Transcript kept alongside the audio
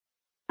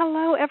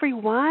Hello,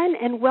 everyone,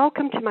 and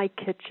welcome to my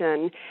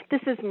kitchen.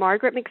 This is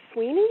Margaret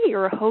McSweeney,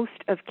 your host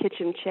of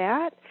Kitchen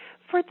Chat.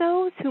 For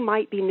those who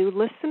might be new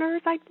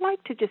listeners, I'd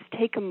like to just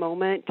take a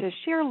moment to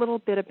share a little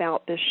bit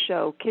about this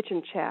show,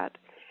 Kitchen Chat.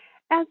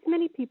 As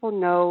many people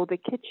know, the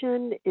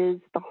kitchen is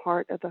the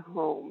heart of the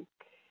home,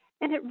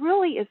 and it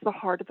really is the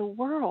heart of the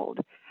world.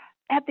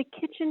 At the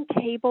kitchen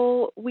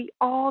table, we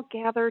all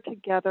gather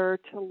together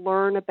to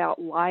learn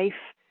about life,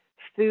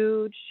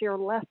 food, share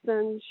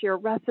lessons, share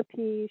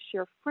recipes,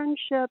 share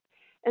friendship,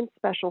 and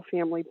special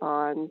family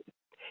bonds.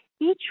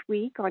 Each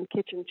week on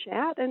Kitchen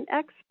Chat, an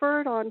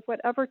expert on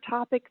whatever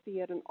topic, be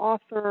it an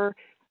author,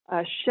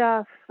 a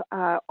chef,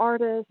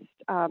 artist,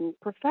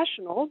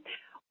 professional,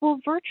 will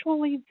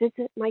virtually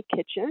visit my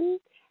kitchen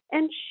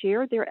and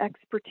share their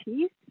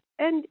expertise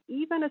and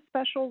even a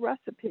special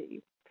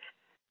recipe.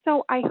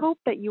 So I hope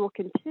that you will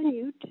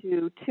continue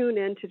to tune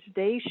in to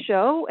today's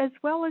show as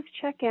well as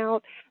check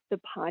out the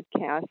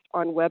podcast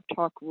on Web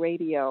Talk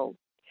Radio.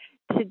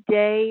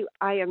 Today,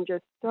 I am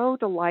just so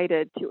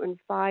delighted to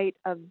invite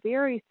a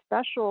very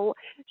special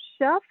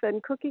chef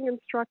and cooking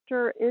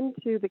instructor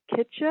into the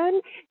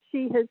kitchen.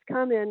 She has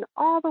come in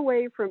all the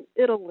way from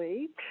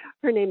Italy.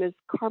 Her name is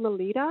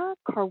Carmelita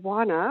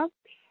Caruana,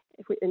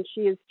 and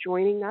she is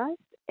joining us.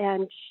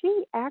 And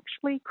she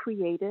actually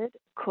created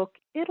Cook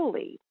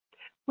Italy,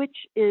 which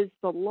is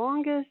the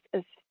longest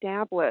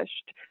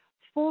established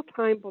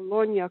full-time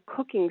Bologna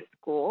cooking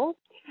school.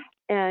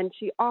 And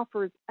she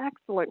offers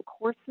excellent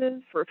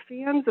courses for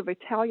fans of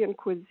Italian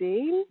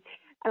cuisine.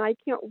 And I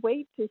can't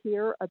wait to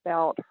hear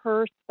about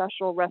her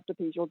special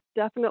recipes. You'll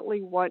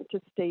definitely want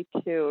to stay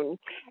tuned.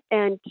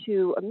 And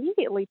to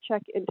immediately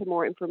check into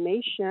more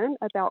information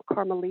about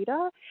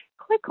Carmelita,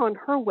 click on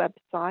her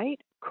website,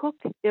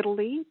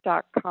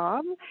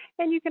 cookitaly.com.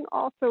 And you can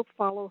also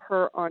follow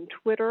her on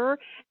Twitter.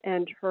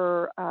 And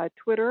her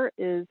Twitter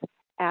is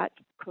at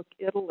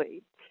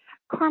cookitaly.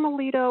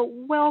 Carmelita,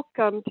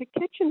 welcome to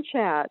Kitchen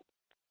Chat.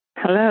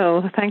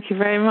 Hello. Thank you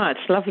very much.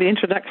 Lovely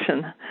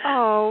introduction.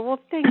 Oh, well,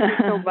 thank you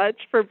so much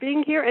for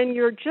being here. And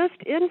you're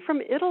just in from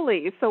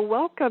Italy, so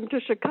welcome to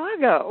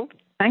Chicago.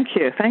 Thank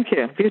you. Thank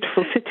you.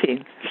 Beautiful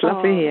city. It's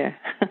lovely here.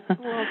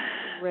 Well,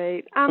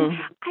 great. I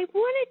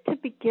wanted to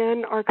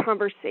begin our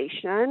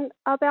conversation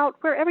about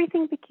where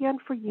everything began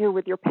for you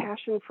with your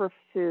passion for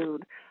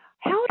food.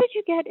 How did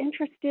you get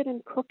interested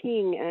in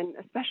cooking, and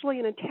especially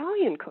in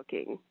Italian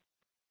cooking?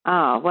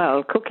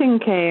 Well, cooking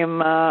came,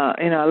 a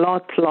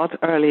lot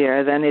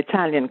earlier than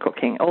Italian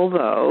cooking.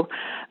 Although,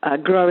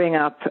 growing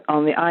up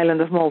on the island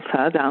of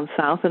Malta, down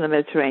south in the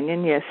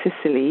Mediterranean, near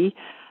Sicily,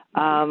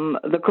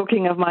 the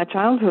cooking of my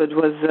childhood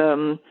was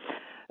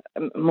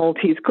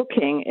Maltese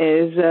cooking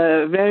is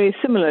very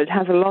similar. It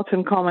has a lot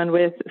in common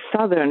with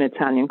southern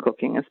Italian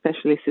cooking,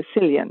 especially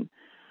Sicilian.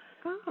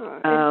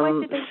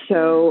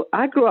 So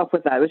I grew up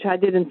with that, which I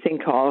didn't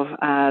think of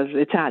as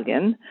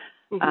Italian,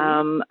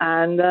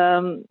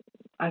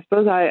 I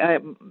suppose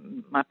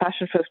my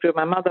passion first grew.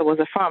 My mother was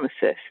a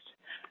pharmacist,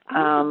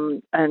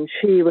 and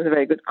she was a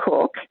very good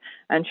cook,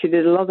 and she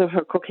did a lot of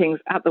her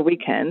cookings at the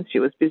weekends. She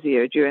was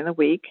busier during the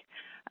week,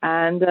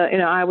 and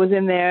I was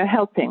in there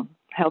helping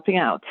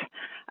out,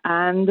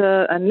 and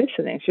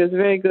listening. She was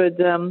very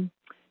good.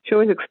 She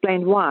always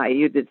explained why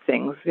you did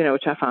things,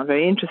 which I found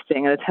very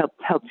interesting, and it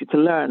helped you to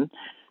learn.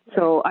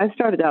 So I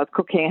started out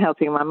cooking,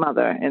 helping my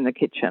mother in the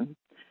kitchen.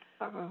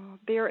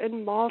 They're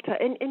in Malta.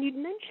 And you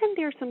mentioned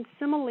there's some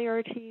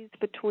similarities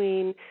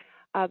between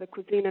the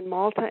cuisine in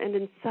Malta and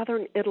in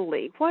southern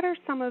Italy. What are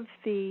some of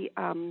the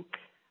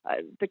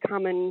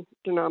common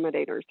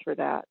denominators for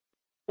that?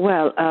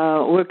 Well,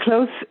 we're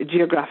close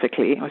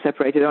geographically. We're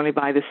separated only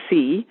by the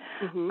sea.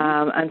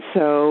 And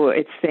so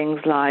it's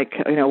things like,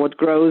 what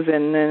grows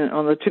on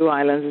the two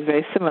islands is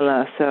very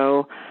similar.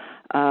 So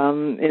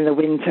in the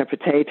winter,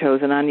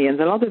 potatoes and onions,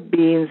 a lot of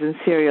beans and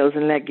cereals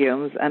and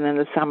legumes, and in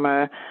the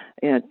summer,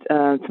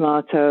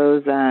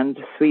 tomatoes and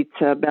sweet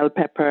bell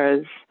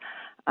peppers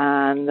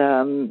and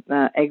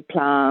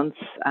eggplants,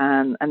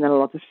 and then a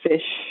lot of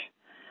fish.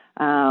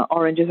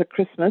 Oranges at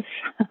Christmas.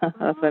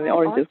 That's when the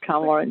oranges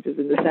come. Oranges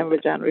in December,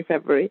 January,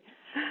 February.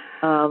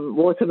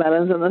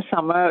 Watermelons in the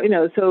summer.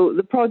 So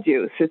the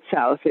produce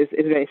itself is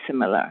very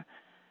similar.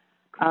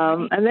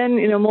 And then,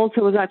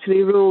 Malta was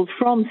actually ruled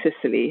from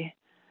Sicily.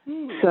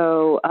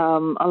 So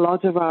a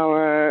lot of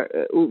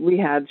we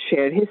had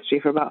shared history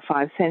for about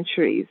 5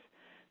 centuries.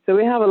 So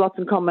we have a lot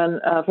in common.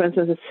 For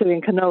instance, the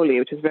Sicilian cannoli,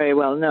 which is very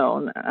well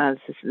known as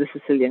the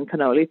Sicilian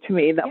cannoli. To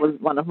me, that was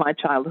one of my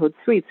childhood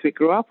sweets. We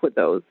grew up with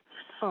those.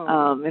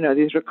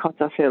 These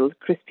ricotta-filled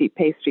crispy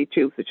pastry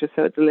tubes, which are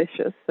so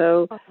delicious.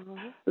 So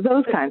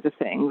those kinds of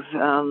things.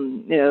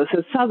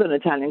 So southern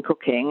Italian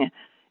cooking,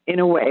 in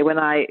a way, when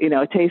I,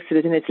 tasted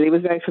it in Italy,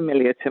 was very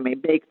familiar to me.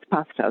 Baked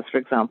pastas, for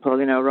example,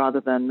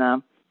 rather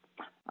than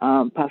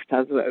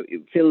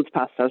filled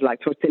pastas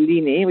like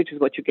tortellini, which is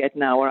what you get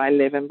now where I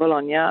live in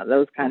Bologna.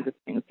 Those kinds of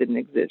things didn't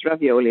exist.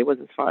 Ravioli was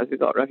as far as we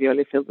got.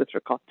 Ravioli filled with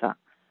ricotta.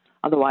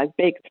 Otherwise,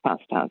 baked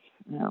pastas.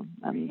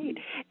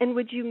 And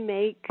would you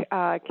make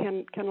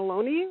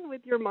cannelloni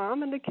with your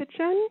mom in the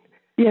kitchen?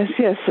 Yes.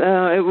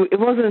 It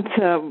wasn't.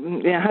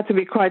 I had to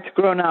be quite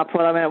grown up.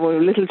 Well, I mean, we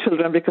were little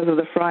children because of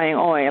the frying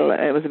oil.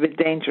 It was a bit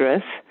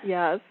dangerous.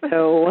 Yes.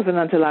 So it wasn't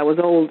until I was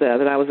older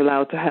that I was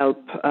allowed to help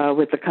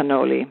with the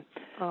cannoli.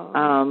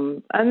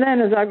 Oh. And then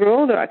as I grew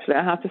older, actually,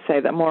 I have to say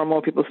that more and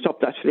more people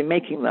stopped actually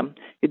making them.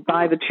 You'd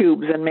buy the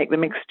tubes and make the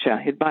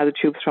mixture. You'd buy the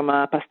tubes from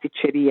a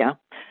pasticceria,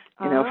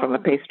 from a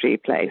pastry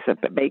place,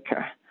 a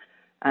baker,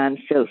 and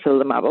fill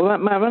them up.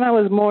 When I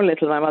was more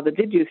little, my mother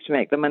did used to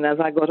make them, and as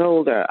I got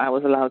older, I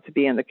was allowed to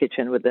be in the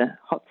kitchen with the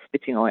hot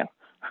spitting oil.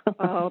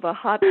 Oh, the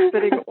hot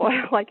spitting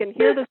oil. I can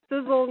hear the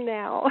sizzle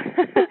now.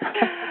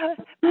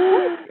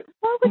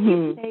 What would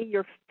you say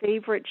your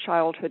favorite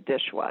childhood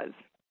dish was?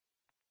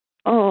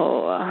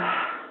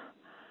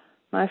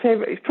 My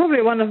favorite,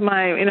 probably one of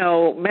my,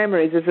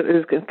 memories is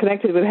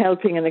connected with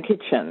helping in the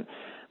kitchen.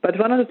 But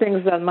one of the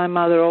things that my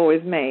mother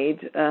always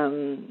made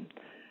when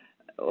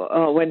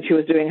she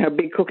was doing her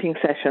big cooking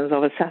sessions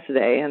of a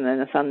Saturday and then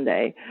a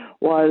Sunday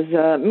was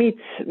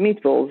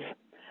meatballs.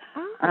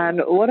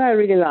 And what I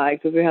really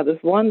liked was we had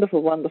this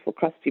wonderful, wonderful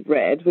crusty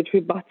bread, which we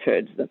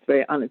buttered. That's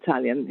very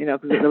un-Italian,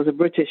 because there was a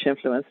British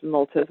influence in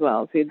Malta as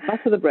well. So you'd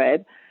butter the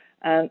bread.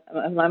 And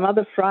my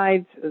mother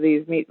fried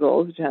these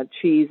meatballs, which had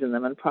cheese in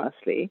them and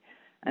parsley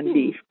and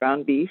beef,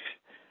 ground beef.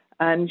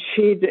 And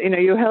she'd,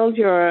 you held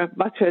your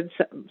buttered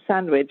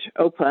sandwich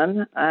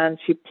open and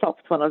she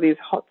plopped one of these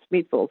hot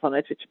meatballs on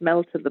it, which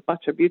melted the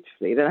butter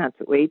beautifully. Then I had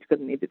to wait,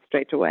 couldn't eat it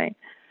straight away.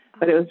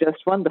 But it was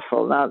just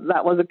wonderful. Now,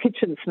 that was a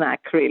kitchen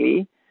snack,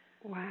 really.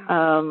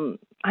 Wow.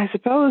 I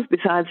suppose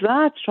besides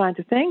that, trying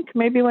to think,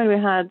 maybe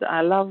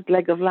I loved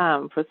leg of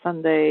lamb for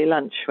Sunday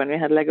lunch, when we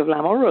had leg of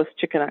lamb, or roast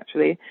chicken,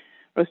 actually.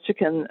 Roast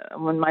chicken,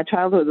 when my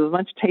childhood, was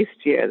much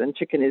tastier than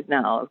chicken is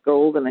now. It was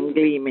golden and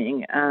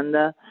gleaming. And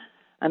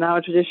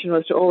our tradition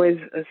was to always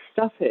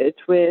stuff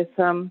it with,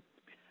 a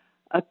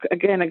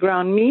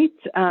ground meat.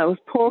 It was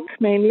pork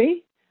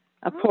mainly,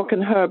 pork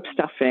and herb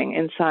stuffing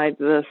inside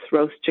this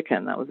roast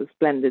chicken. That was a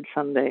splendid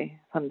Sunday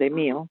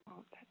meal.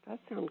 That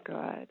sounds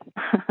good.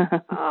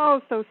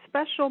 So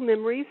special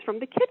memories from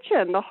the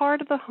kitchen, the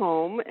heart of the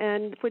home,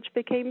 and which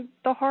became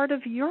the heart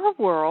of your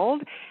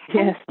world.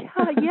 Yes.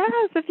 And,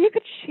 yes, if you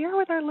could share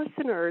with our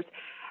listeners,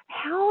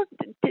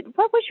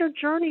 what was your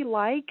journey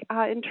like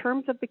in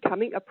terms of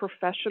becoming a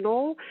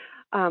professional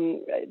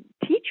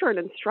teacher and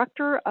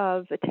instructor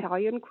of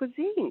Italian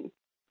cuisine?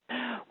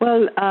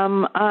 Well,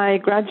 I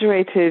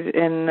graduated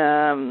in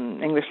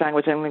English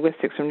language and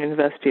linguistics from the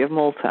University of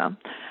Malta.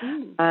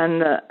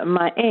 And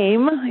my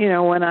aim,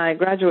 when I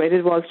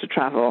graduated, was to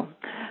travel.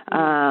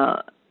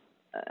 In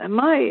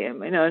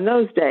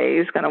those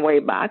days, kind of way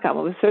back, I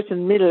was a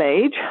certain middle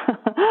age.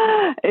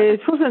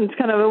 It wasn't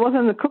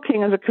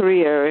cooking as a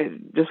career.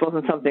 It just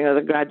wasn't something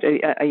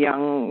that a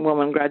young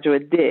woman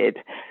graduate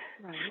did.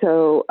 Right.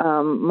 So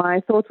my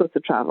thought was to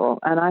travel,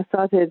 and I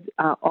started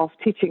off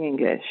teaching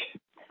English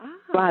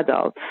to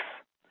adults,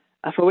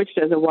 for which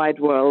there's a wide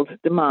world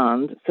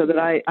demand, so that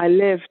I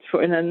lived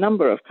in a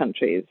number of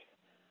countries.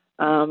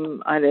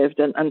 I lived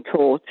and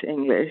taught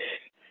English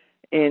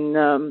in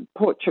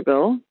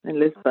Portugal, in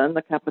Lisbon,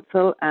 the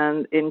capital,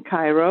 and in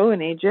Cairo,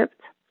 in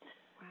Egypt.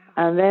 Wow.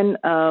 And then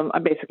I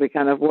basically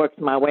kind of worked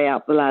my way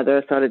up the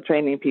ladder, started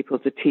training people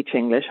to teach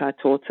English. I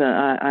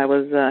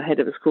was head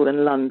of a school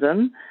in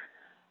London.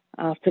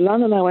 After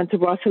London, I went to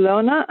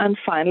Barcelona and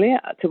finally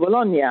to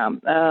Bologna,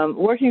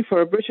 working for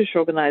a British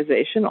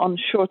organization on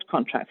short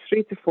contracts,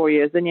 3 to 4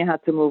 years. Then you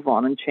had to move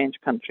on and change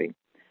country.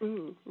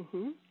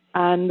 Mm-hmm.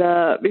 And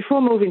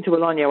before moving to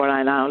Bologna, where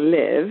I now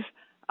live,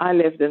 I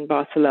lived in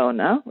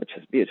Barcelona, which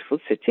is a beautiful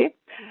city.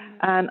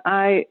 And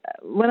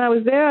when I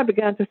was there, I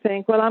began to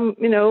think, well, I'm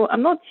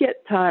not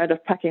yet tired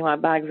of packing my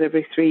bags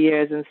every 3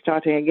 years and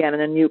starting again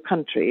in a new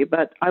country,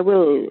 but I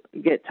will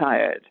get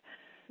tired.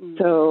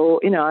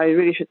 So, I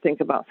really should think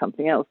about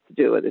something else to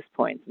do at this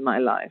point in my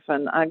life.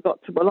 And I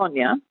got to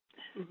Bologna,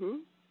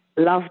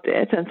 loved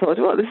it, and thought,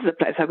 well, this is a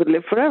place I could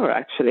live forever,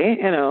 actually.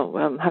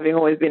 Having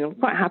always been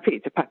quite happy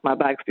to pack my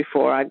bags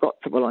before I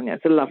got to Bologna.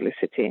 It's a lovely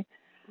city.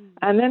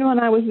 And then when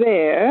I was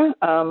there,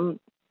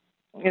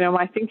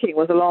 my thinking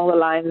was along the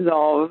lines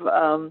of,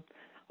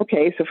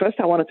 okay, so first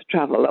I wanted to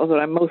travel. That was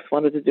what I most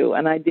wanted to do,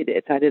 and I did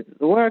it. I did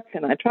the work,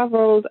 and I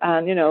traveled,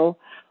 and,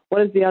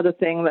 what is the other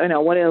thing,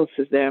 what else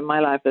is there in my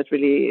life that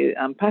really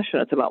I'm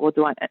passionate about? What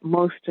do I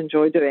most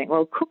enjoy doing?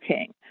 Well,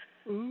 cooking.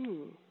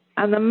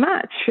 And the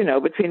match,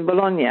 between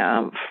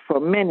Bologna, for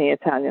many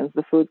Italians,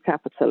 the food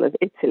capital of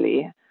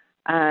Italy,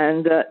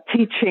 and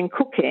teaching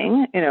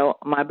cooking,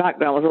 my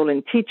background was all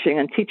in teaching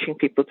and teaching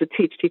people to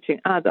teaching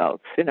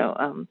adults, it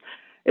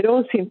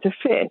all seemed to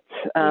fit.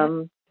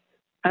 And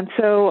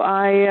so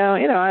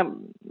I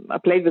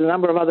played with a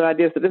number of other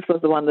ideas, but this was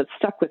the one that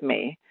stuck with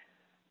me.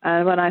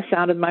 And when I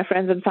sounded my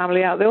friends and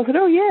family out, they all said,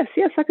 oh, yes,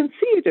 I can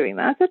see you doing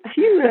that. That's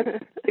you.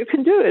 You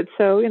can do it.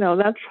 So,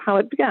 that's how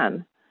it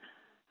began.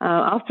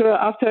 After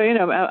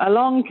a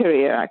long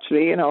career,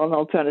 actually, an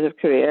alternative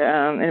career,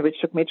 in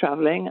which took me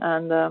traveling.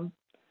 And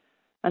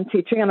and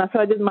teaching. And so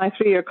I did my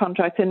 3-year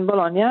contract in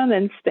Bologna and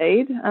then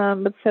stayed,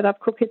 but set up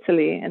Cook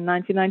Italy in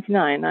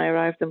 1999. I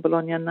arrived in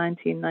Bologna in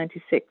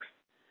 1996.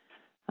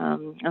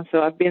 And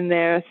so I've been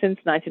there since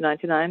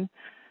 1999,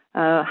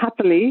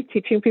 happily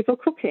teaching people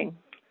cooking.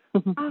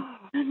 Oh,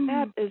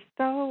 that is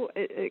so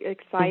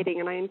exciting.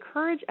 And I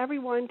encourage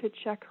everyone to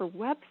check her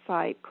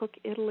website,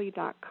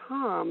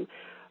 cookitaly.com,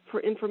 for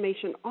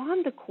information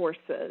on the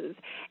courses.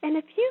 And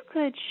if you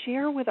could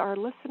share with our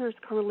listeners,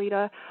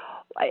 Carmelita,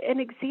 an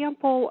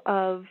example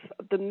of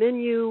the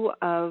menu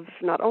of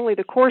not only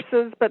the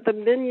courses, but the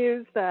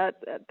menus that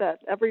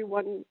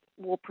everyone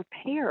will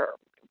prepare.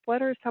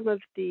 What are some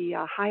of the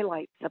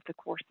highlights of the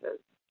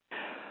courses?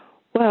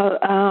 Well,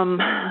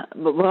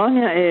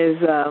 Bologna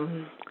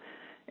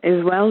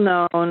is well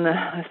known.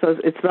 I suppose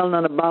it's well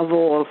known above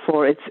all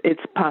for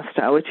its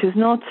pasta, which is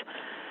not.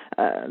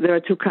 There are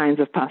 2 kinds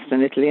of pasta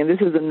in Italy, and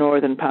this is the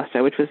northern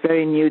pasta, which was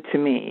very new to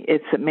me.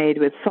 It's made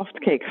with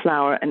soft cake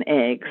flour and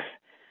eggs,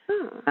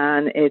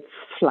 and it's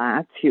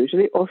flat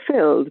usually or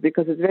filled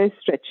because it's very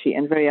stretchy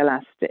and very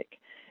elastic.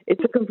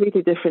 It's a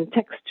completely different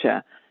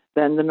texture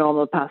than the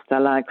normal pasta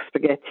like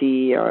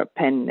spaghetti or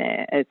penne.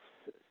 It's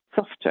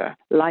softer,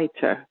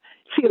 lighter,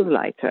 feels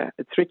lighter.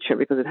 It's richer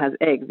because it has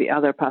egg. The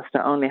other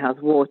pasta only has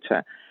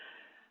water.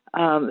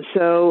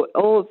 So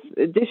all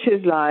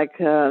dishes like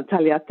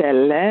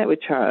tagliatelle,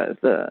 which are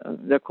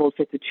they're called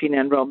fettuccine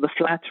and Rome, the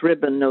flat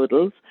ribbon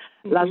noodles,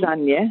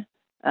 lasagne,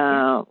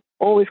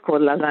 always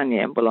called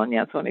lasagne in Bologna.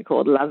 It's only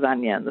called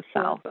lasagna in the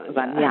south,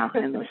 lasagna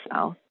in the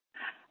south.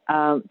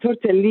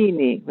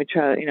 Tortellini, which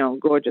are,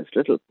 gorgeous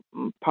little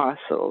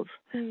parcels.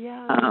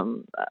 Yeah.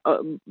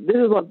 This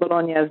is what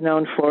Bologna is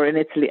known for in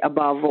Italy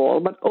above all,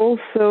 but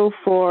also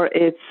for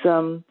its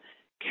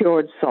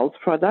cured salt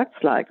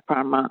products like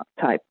Parma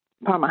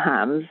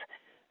hams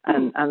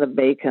and the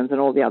bacons and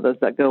all the others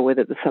that go with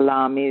it, the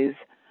salamis,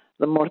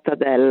 the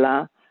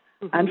mortadella,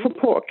 and for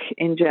pork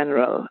in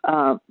general.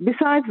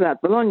 Besides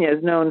that, Bologna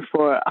is known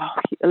for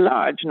a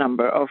large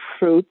number of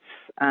fruits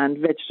and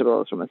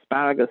vegetables, from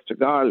asparagus to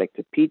garlic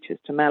to peaches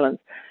to melons.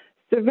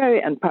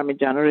 And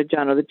Parmigiano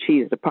Reggiano, the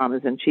cheese, the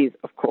Parmesan cheese,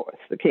 of course,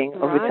 the king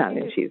of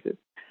Italian cheeses.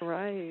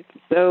 Right.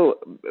 So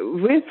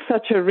with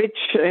such a rich,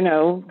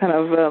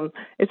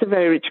 it's a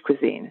very rich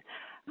cuisine.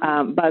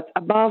 But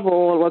above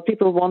all, what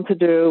people want to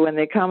do when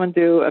they come and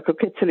do a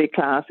Cook Italy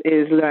class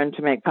is learn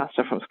to make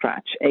pasta from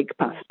scratch, egg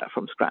pasta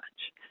from scratch.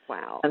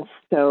 Wow. And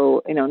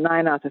so,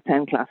 9 out of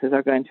 10 classes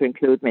are going to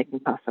include making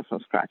pasta from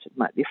scratch. It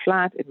might be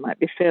flat, it might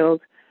be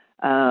filled,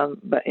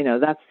 but,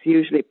 that's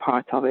usually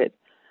part of it.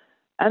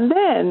 And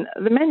then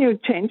the menu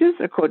changes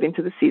according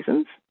to the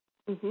seasons.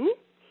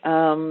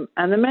 And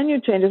the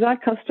menu changes. I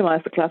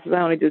customize the classes.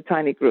 I only do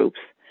tiny groups.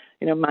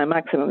 My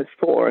maximum is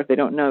 4 if they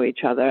don't know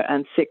each other,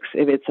 and 6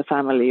 if it's a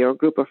family or a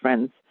group of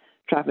friends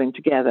traveling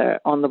together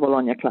on the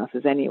Bologna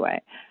classes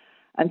anyway.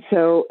 And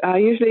so I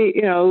usually,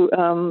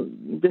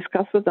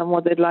 discuss with them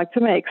what they'd like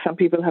to make. Some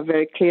people have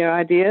very clear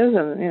ideas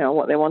and,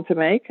 what they want to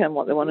make and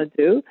what they want to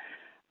do.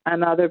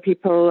 And other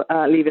people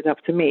leave it up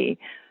to me.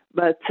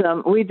 But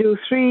we do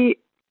 3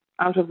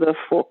 out of the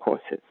 4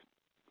 courses.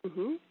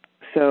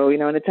 So,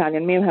 an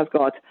Italian meal has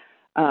got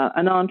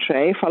an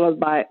entree followed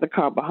by the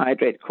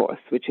carbohydrate course,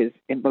 which is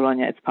in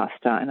Bologna, it's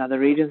pasta. In other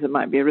regions, it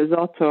might be a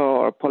risotto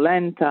or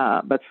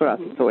polenta, but for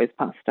us, it's always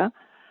pasta.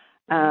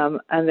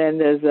 And then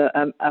there's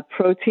a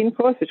protein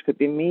course, which could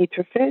be meat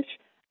or fish,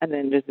 and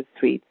then there's a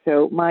sweet.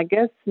 So my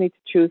guests need to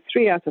choose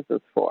 3 out of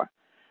those 4.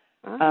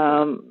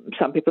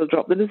 Some people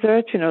drop the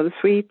dessert, the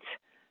sweet.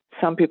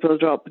 Some people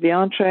drop the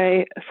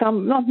entree.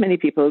 Not many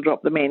people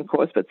drop the main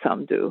course, but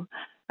some do.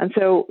 And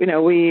so,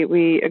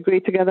 we agree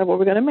together what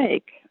we're going to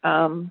make.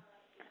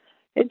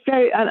 It's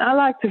and I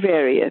like to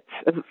vary it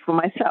for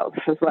myself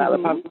as well.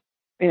 If I'm,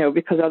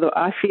 because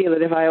I feel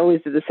that if I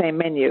always do the same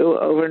menu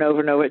over and over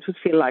and over, it would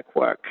feel like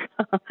work.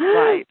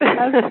 Right.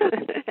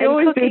 I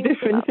always do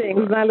different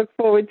things, and I look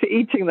forward to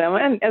eating them.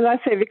 And as I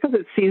say, because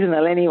it's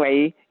seasonal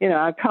anyway,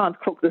 I can't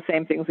cook the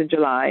same things in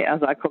July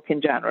as I cook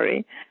in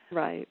January.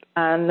 Right.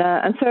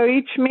 And so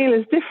each meal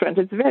is different.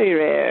 It's very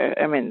rare.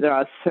 I mean, there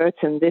are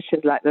certain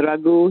dishes like the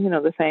ragu,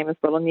 the famous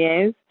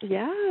bolognese.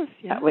 Yes.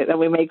 That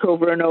we make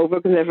over and over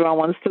because everyone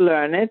wants to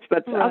learn it.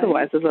 But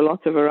otherwise, there's a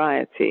lot of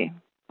variety.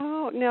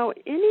 Oh, now,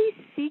 any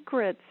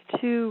secrets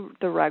to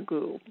the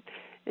ragu?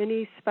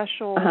 Any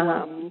special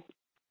techniques?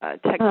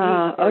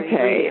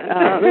 Okay.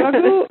 The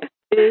ragu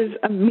is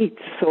a meat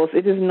sauce.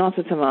 It is not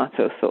a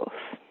tomato sauce.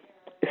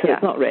 So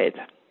it's not red.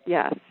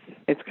 Yes.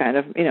 It's kind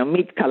of,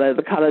 meat color,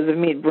 the colors of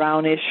meat,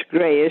 brownish,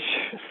 grayish,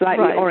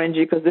 slightly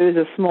orangey because there is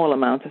a small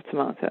amount of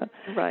tomato.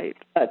 Right.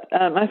 But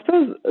I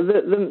suppose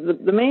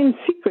the main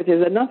secret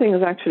is that nothing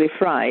is actually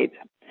fried.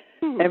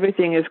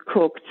 Everything is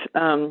cooked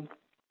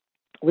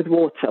with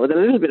water, with a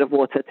little bit of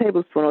water, a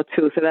tablespoon or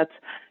 2, so that's,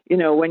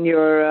 when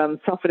you're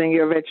softening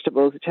your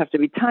vegetables, which have to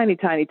be tiny,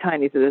 tiny,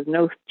 tiny, so there's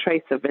no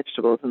trace of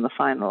vegetables in the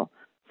final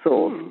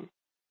sauce.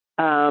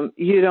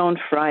 You don't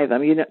fry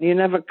them. You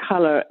never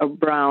color or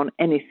brown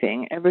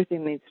anything.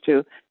 Everything needs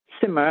to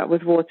simmer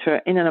with water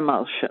in an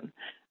emulsion.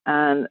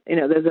 And,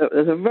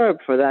 there's a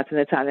verb for that in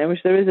Italian,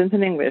 which there isn't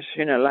in English.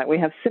 Like we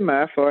have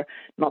simmer for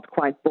not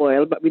quite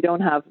boil, but we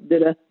don't have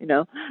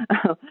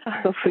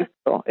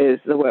Sofritto is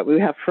the word. We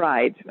have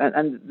fried,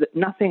 and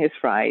nothing is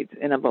fried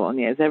in a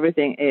bolognese.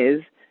 Everything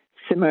is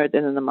simmered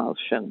in an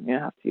emulsion. You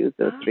have to use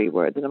those three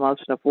words: an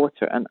emulsion of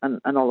water and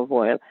olive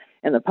oil.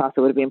 In the past,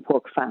 it would have been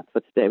pork fat,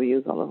 but today we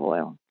use olive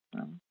oil.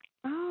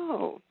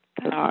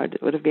 Lard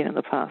it would have been in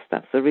the past.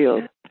 That's the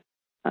real.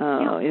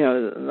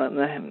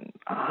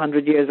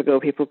 100 years ago,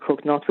 people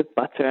cooked not with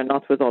butter,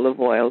 not with olive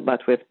oil,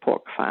 but with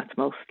pork fat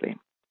mostly.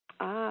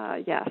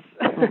 Yes.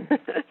 They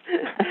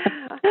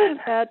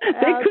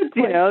could,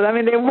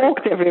 they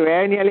walked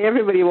everywhere. Nearly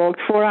everybody walked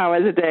 4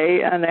 hours a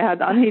day, and they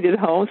had unheated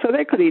homes, so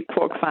they could eat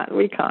pork fat.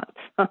 We can't.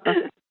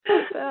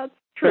 That's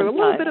true. A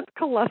little bit of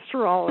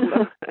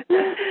cholesterol.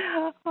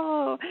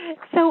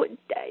 So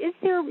is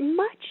there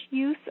much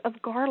use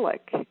of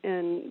garlic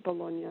in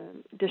Bologna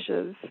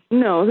dishes?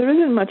 No, there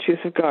isn't much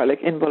use of garlic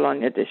in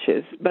Bologna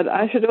dishes. But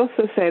I should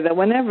also say that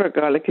whenever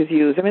garlic is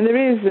used,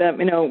 there is,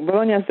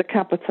 Bologna is the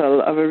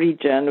capital of a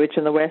region, which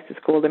in the west is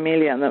called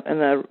Emilia, and in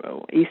the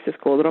east is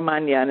called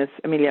Romagna, and it's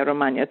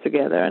Emilia-Romagna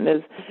together. And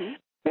there's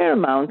fair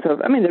amount of,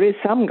 there is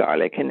some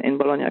garlic in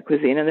Bologna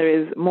cuisine, and there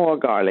is more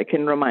garlic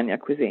in Romagna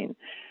cuisine.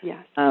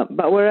 Yes.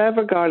 But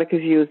wherever garlic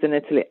is used in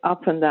Italy,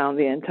 up and down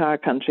the entire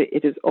country,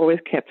 it is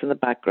always kept in the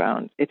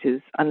background. It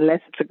is,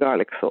 unless it's a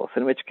garlic sauce,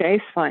 in which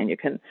case, fine, you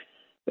can.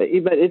 But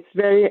it's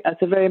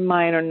a very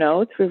minor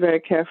note. We're very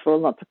careful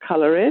not to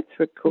color it.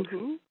 We cook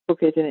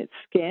it in its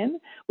skin.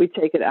 We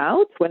take it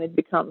out when it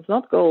becomes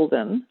not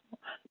golden,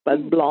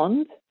 but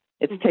blonde.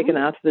 It's taken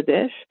out of the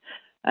dish.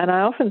 And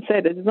I often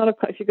say that it's not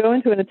if you go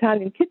into an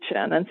Italian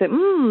kitchen and say,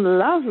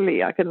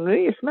 lovely, I can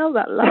really smell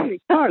that lovely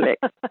garlic.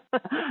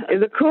 If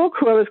the cook,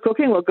 whoever's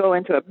cooking, will go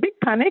into a big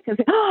panic and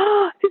say,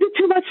 is it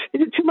too much?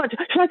 Is it too much?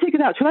 Shall I take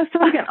it out? Shall I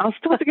start again? I'll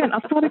start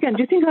again.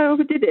 Do you think I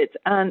overdid it?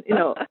 And,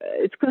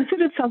 it's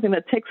considered something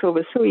that takes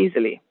over so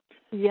easily.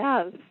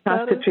 Yes. You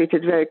have to treat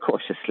it very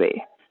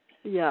cautiously.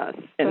 Yes.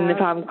 And if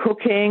I'm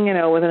cooking,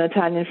 with an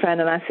Italian friend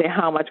and I say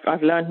how much,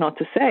 I've learned not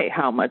to say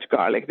how much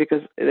garlic,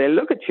 because they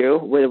look at you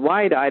with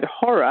wide-eyed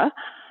horror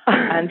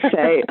and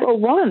say,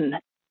 one,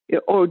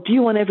 or do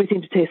you want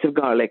everything to taste of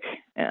garlic?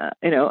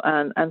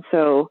 And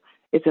so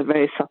it's a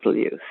very subtle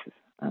use.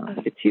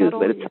 It's used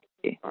with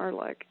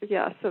garlic.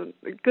 Yeah, so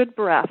good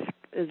breath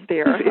is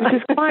there.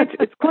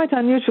 It's quite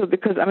unusual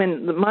because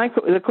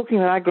the cooking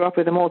that I grew up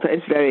with in Malta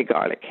is very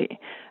garlicky,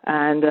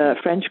 and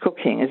French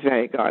cooking is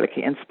very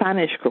garlicky, and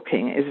Spanish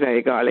cooking is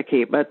very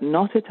garlicky, but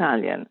not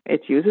Italian.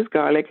 It uses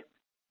garlic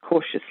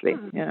cautiously.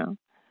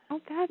 Oh,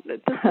 this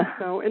is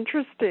so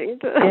interesting.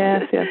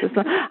 Yes.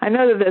 I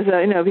know that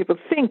there's people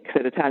think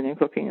that Italian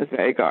cooking is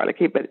very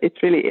garlicky, but it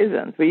really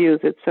isn't. We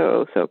use it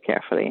so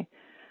carefully.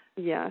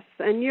 Yes,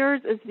 and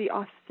yours is the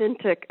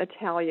authentic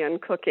Italian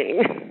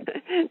cooking,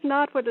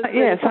 not what is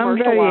yes, I'm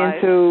very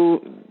into.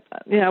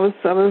 I was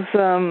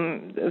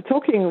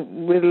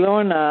talking with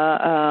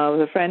Lorna,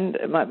 with a friend,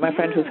 my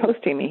friend who's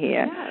hosting me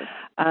here,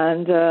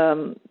 and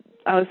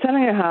I was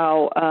telling her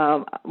how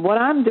what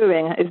I'm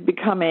doing is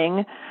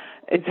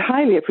it's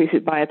highly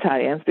appreciated by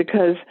Italians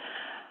because.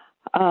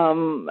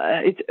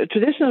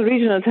 Traditional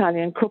regional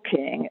Italian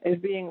cooking is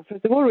being,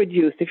 first of all,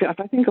 reduced. If I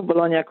think of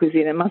Bologna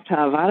cuisine, it must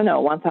have,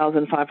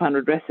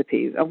 1,500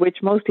 recipes, of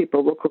which most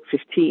people will cook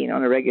 15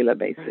 on a regular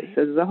basis. Right.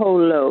 So there's a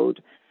whole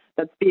load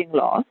that's being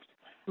lost.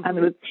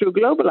 And through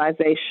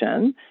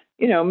globalization,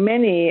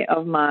 many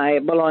of my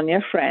Bologna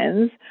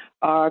friends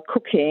are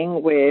cooking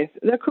a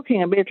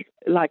bit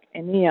like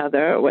any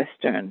other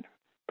Western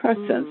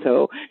person.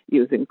 So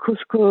using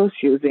couscous,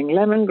 using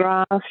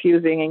lemongrass,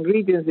 using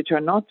ingredients which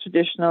are not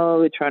traditional,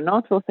 which are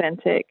not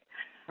authentic.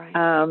 Right.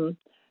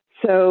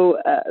 So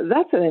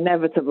that's an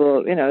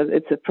inevitable,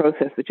 it's a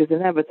process which is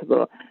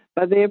inevitable.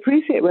 But they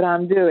appreciate what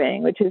I'm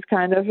doing, which is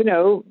kind of,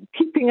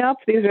 keeping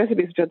up these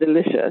recipes which are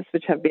delicious,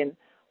 which have been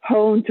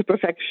honed to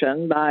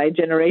perfection by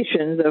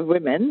generations of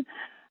women,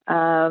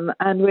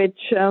 and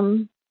which are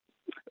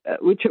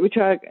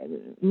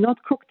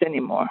not cooked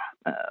anymore.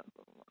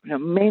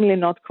 Mainly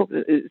not cooked.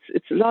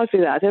 It's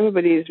largely that.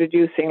 Everybody is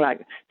reducing,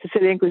 like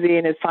Sicilian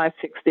cuisine is 5-6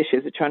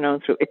 dishes which are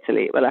known through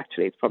Italy. Well,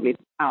 actually, it's probably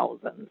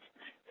thousands.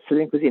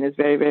 Sicilian cuisine is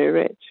very, very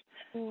rich.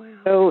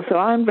 Wow. So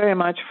I'm very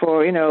much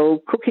for,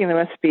 cooking the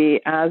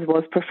recipe as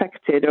was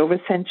perfected over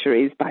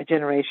centuries by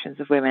generations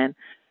of women,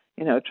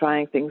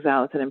 trying things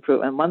out and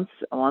improve. And once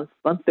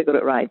they got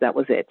it right, that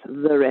was it,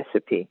 the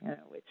recipe,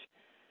 which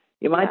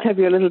you might have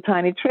your little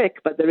tiny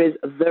trick, but there is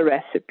the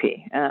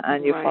recipe,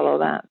 and you follow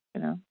that,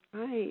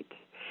 Right.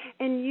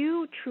 And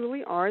you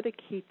truly are the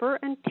keeper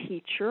and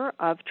teacher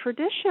of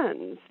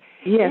traditions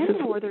in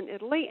northern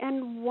Italy.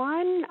 And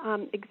one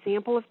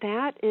example of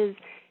that is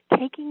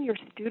taking your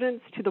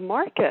students to the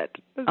market.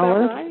 Is that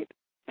right?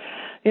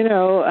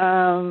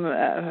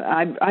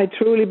 I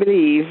truly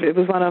believe it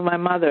was one of my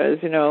mother's,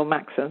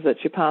 maxims that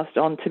she passed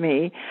on to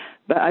me.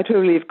 But I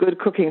truly believe good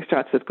cooking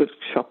starts with good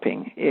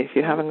shopping. If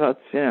you haven't got,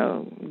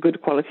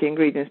 good quality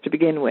ingredients to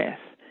begin with,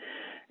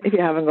 if you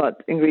haven't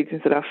got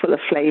ingredients that are full of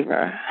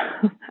flavor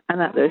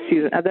and at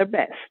their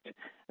best,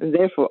 and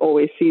therefore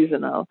always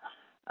seasonal,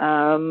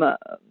 you're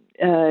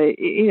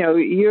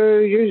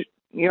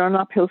an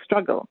uphill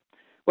struggle.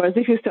 Whereas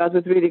if you start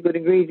with really good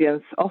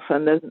ingredients,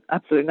 often there's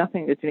absolutely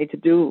nothing that you need to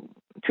do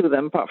to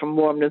them apart from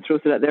warm them through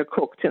so that they're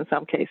cooked in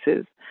some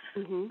cases.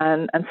 Mm-hmm.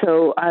 And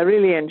so I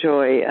really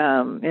enjoy,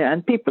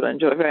 and people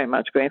enjoy very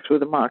much going through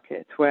the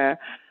market, where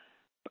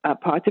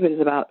part of it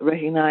is about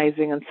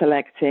recognizing and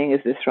selecting,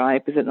 is this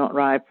ripe, is it not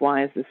ripe,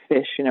 why is this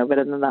fish,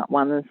 better than that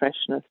one in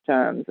freshness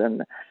terms,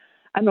 and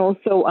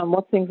also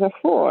what things are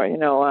for,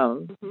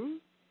 mm-hmm.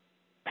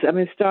 I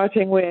mean,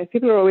 starting with,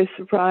 people are always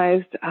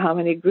surprised how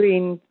many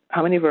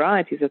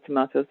varieties of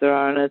tomatoes there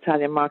are in an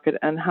Italian market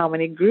and how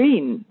many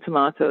green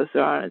tomatoes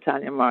there are in an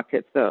Italian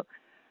market. So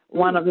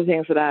one of the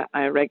things that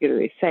I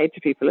regularly say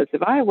to people is,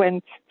 if I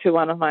went to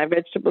one of my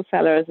vegetable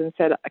sellers and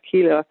said a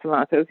kilo of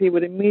tomatoes, he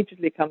would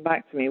immediately come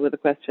back to me with a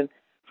question,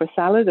 for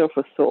salad or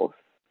for sauce?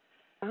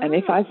 And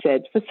if I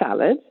said for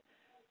salad,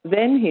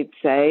 then he'd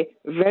say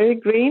very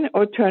green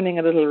or turning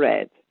a little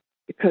red,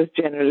 because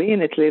generally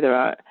in Italy there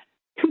are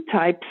two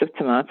types of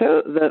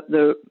tomato.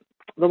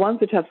 The ones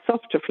which have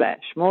softer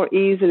flesh, more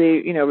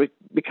easily,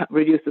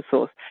 reduce the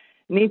sauce,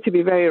 need to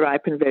be very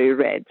ripe and very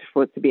red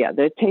for it to be at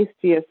their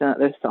tastiest and at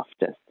their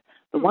softest.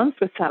 The ones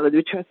for salad,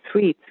 which are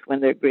sweet when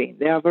they're green,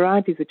 there are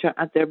varieties which are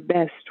at their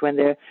best when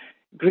they're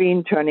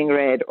green turning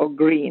red or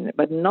green,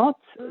 but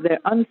they're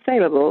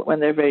unsaleable when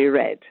they're very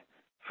red.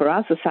 For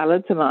us, a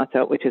salad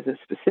tomato, which is a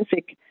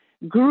specific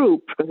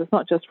group, because it's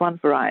not just one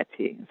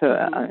variety, so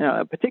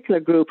a particular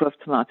group of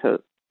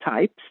tomato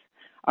types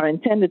are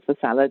intended for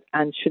salad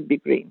and should be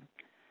green.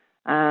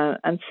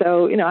 And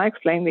so, I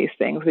explain these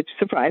things, which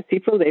surprise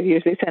people. They've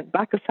usually sent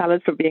back a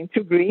salad for being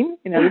too green.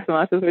 The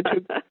tomatoes were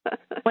too.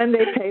 When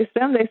they taste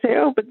them, they say,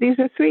 "Oh, but these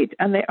are sweet,"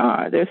 and they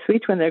are. They're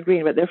sweet when they're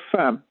green, but they're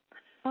firm.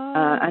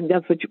 And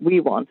that's what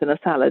we want in a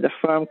salad: a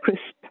firm,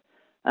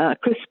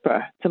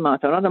 crisper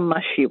tomato, not a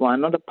mushy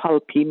one, not a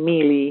pulpy,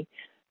 mealy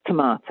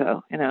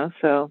tomato.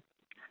 So.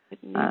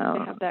 It needs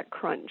to have that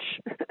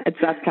crunch. It's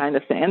that kind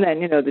of thing. And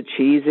then, the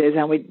cheeses,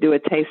 and we do a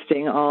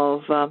tasting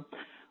of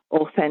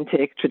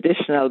authentic,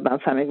 traditional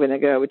balsamic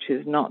vinegar, which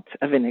is not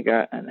a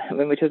vinegar,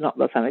 which is not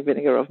balsamic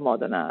vinegar of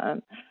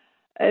Modena.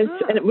 And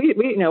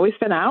we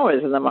spend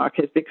hours in the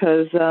market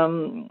because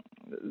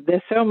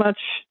there's so much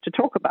to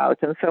talk about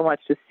and so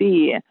much to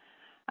see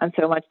and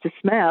so much to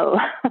smell.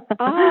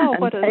 Oh,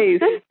 and what a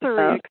taste.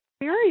 sensory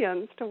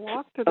experience to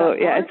walk through that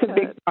market. It's a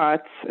big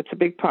part. It's a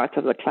big part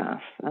of the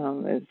class.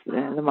 Is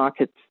the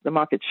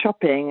market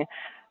shopping,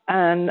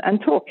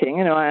 and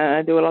talking.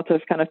 I do a lot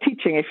of kind of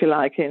teaching, if you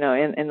like,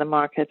 in the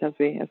market as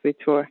we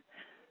tour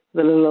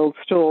the little old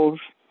stalls.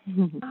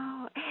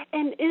 Oh,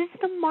 and is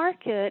the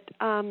market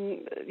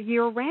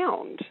year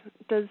round?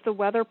 Does the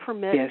weather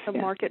permit the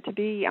market to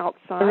be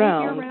outside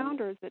year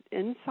round, or is it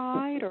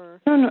inside? Or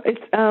no,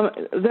 it's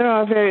there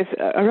are various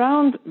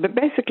around, but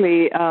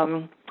basically.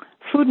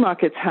 Food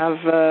markets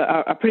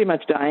are pretty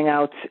much dying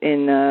out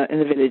in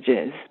the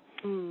villages,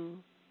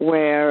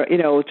 where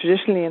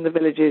traditionally in the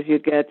villages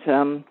you'd get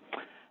the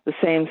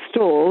same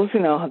stalls,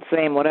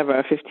 same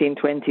whatever 15,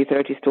 20,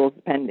 30 stalls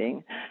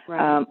depending,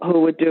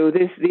 who would do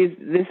this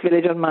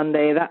village on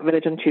Monday, that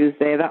village on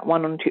Tuesday, that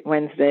one on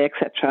Wednesday,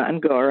 etc.,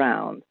 and go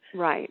around.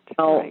 Right.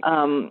 So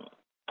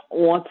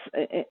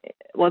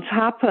what's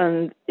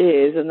happened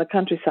is in the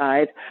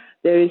countryside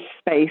there is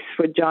space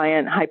for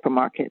giant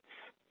hypermarkets.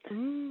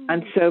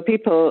 And so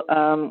people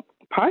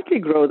partly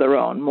grow their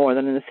own more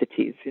than in the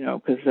cities,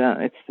 because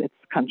it's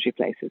country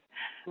places.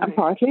 Right. And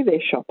partly they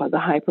shop at the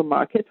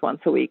hypermarket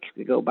once a week.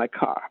 We go by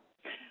car.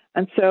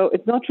 And so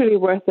it's not really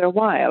worth their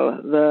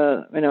while,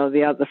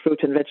 the other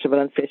fruit and vegetable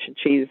and fish and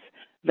cheese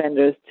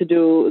vendors to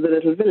do the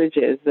little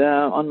villages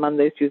on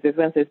Mondays, Tuesdays,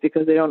 Wednesdays,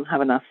 because they don't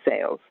have enough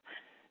sales.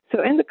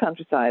 So in the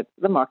countryside,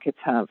 the markets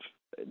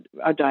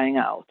are dying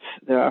out.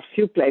 There are a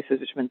few places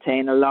which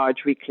maintain a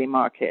large weekly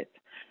market,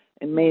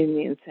 and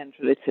mainly in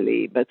central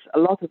Italy, but a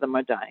lot of them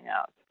are dying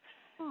out.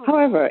 Oh.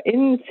 However,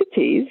 in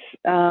cities,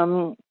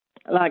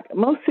 like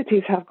most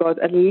cities have got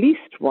at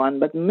least one,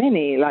 but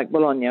many, like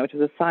Bologna, which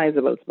is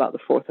sizable, it's about the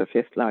fourth or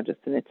fifth largest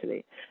in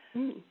Italy.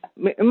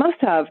 It must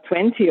have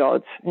 20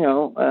 or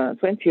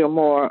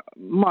more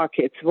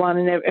markets, one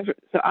in every.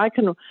 So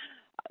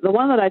the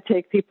one that I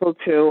take people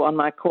to on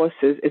my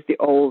courses is the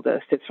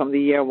oldest. It's from the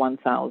year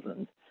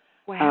 1000.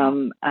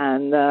 Wow.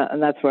 And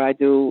that's where I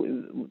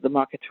do the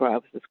market tour I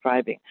was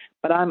describing.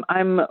 But I'm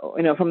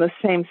from the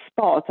same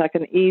spot, I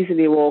can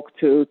easily walk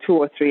to two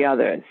or three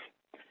others.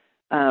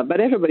 But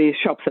everybody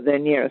shops at their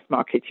nearest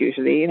market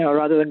usually,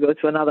 rather than go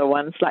to another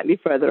one slightly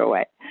further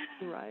away.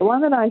 Right. The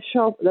one that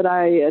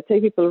I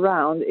take people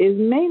around is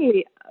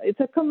mainly, it's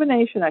a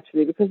combination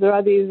actually, because there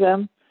are these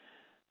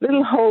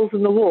little holes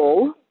in the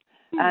wall.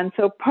 And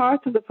so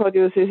part of the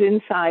produce is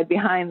inside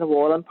behind the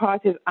wall and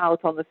part is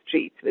out on the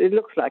street. It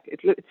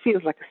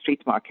feels like a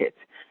street market,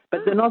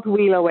 but they're not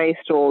wheel away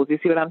stalls. You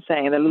see what I'm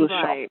saying? They're little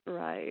shops.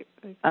 Right.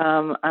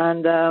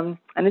 And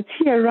it's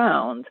year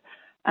round.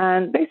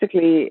 And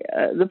basically,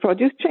 the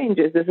produce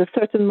changes. There's a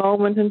certain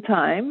moment in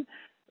time,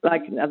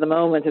 like at the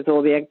moment it's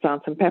all the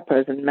eggplants and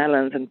peppers and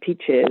melons and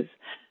peaches,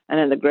 and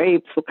then the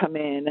grapes will come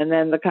in, and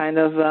then the kind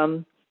of,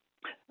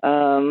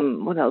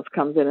 what else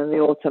comes in the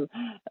autumn?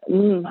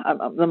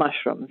 The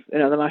mushrooms.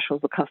 The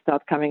mushrooms will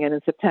start coming in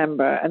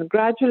September, and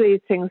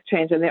gradually things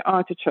change, and the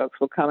artichokes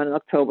will come in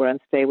October and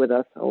stay with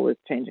us, always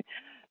changing.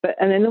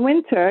 And in the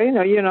winter,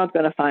 you're not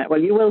going to find, well,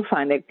 you will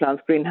find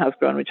eggplants greenhouse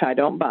grown, which I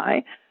don't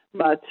buy.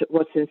 But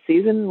what's in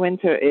season in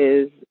winter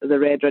is the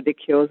red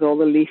radicchules, all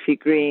the leafy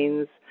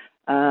greens,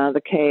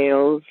 the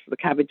kales, the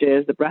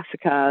cabbages, the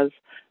brassicas,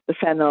 the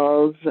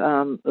fennels,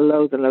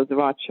 loads and loads of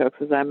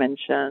artichokes, as I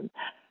mentioned.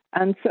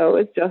 And so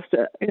it's just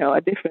a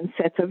different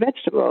set of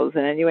vegetables.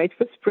 And then you wait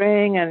for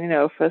spring, and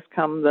first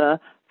come the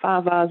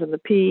favas and the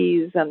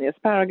peas and the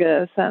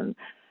asparagus, and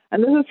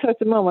there's a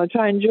certain moment which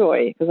I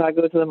enjoy, because I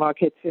go to the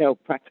market,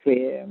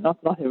 practically not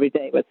every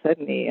day, but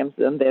certainly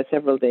I'm there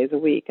several days a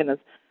week, and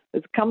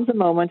there comes a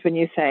moment when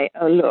you say,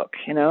 oh, look,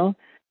 the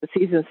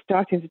season's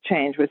starting to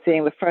change. We're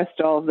seeing the first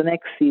of the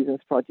next season's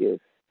produce.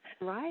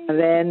 Right. And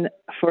then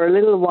for a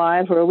little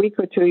while, for a week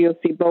or two, you'll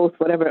see both,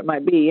 whatever it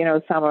might be,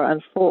 summer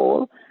and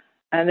fall.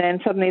 And then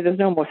suddenly there's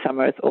no more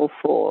summer, it's all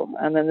fall.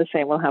 And then the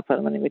same will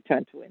happen when we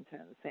turn to winter,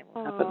 and the same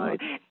will happen when we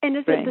turn to And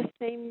is spring. it the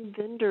same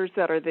vendors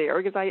that are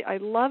there? Because I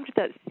loved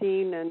that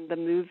scene in the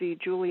movie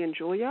Julie and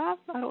Julia.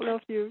 I don't know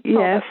if you saw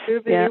that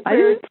movie. Yeah, I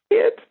didn't see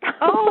it.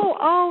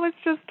 Oh, it's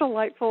just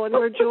delightful. And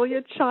where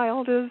Julia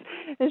Child is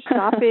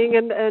shopping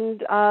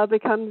and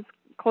becomes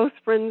close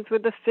friends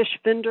with the fish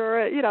vendor,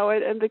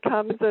 and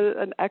becomes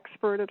an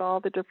expert at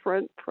all the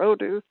different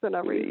produce and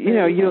everything.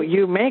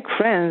 You make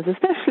friends,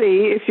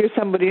 especially if you're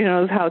somebody who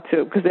knows how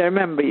to, because they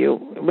remember you.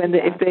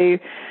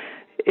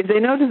 If they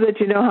notice that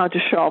you know how to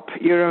shop,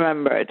 you're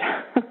remembered.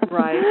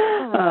 Right.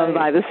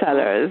 By the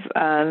sellers.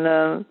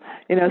 And,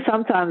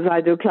 sometimes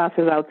I do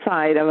classes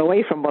outside. I'm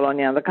away from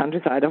Bologna, on the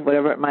countryside of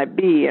whatever it might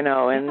be, in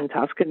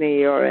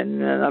Tuscany, or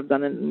I've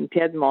done it in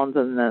Piedmont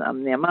and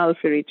the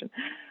Amalfi region.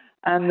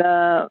 And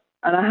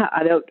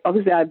I don't,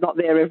 obviously I'm not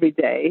there every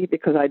day,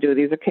 because I do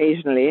these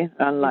occasionally,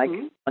 unlike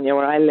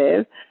where I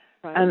live.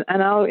 Right.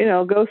 And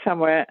I'll, go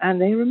somewhere,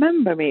 and they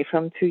remember me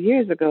from 2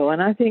 years ago.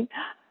 And I think,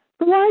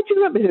 but why do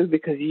you remember it?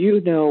 Because you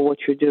know what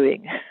you're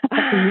doing.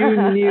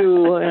 You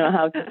knew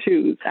how to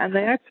choose. And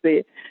they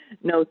actually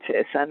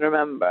notice and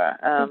remember,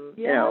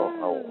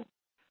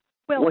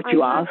 what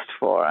you asked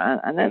for.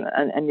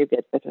 And you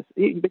get better.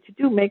 But you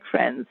do make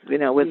friends,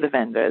 with the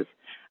vendors.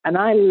 And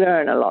I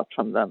learn a lot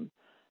from them.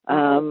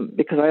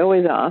 Because I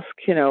always ask,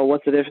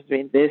 what's the difference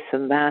between this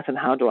and that, and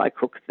how do I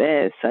cook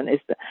this, and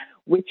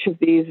which of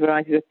these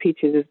varieties of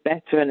peaches is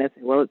better? And it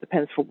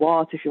depends for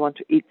what. If you want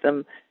to eat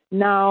them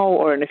now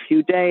or in a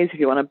few days, if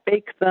you want to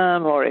bake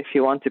them, or if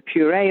you want to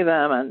puree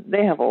them, and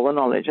they have all the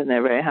knowledge, and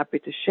they're very happy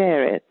to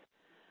share it.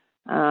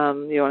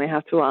 You only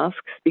have to ask,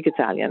 speak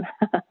Italian,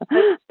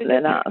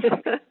 then ask.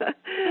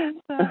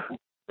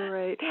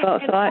 Great. So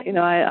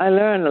I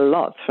learn a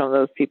lot from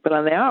those people,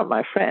 and they are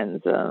my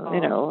friends,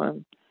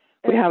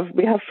 We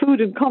have food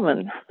in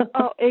common.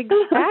 Oh,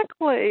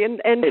 exactly.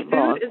 And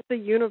food is the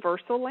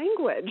universal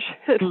language.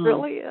 It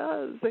really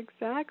is,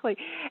 exactly.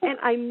 And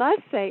I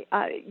must say,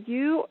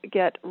 you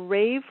get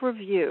rave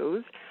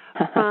reviews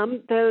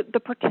from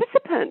the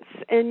participants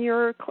in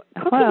your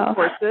cooking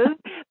courses.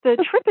 The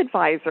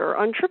TripAdvisor,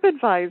 on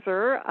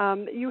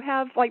TripAdvisor, you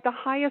have like the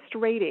highest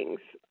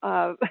ratings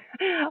of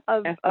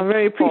I'm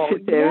very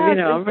appreciative.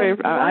 Yes,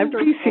 I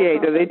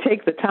appreciate it. They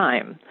take the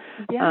time.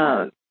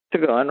 Yeah. To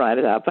go and write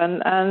it up,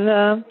 and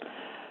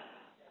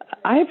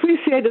I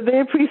appreciate it. They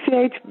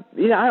appreciate.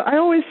 I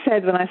always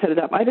said when I set it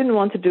up, I didn't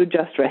want to do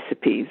just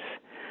recipes,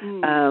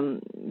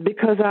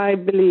 because I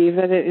believe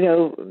that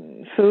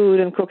food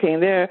and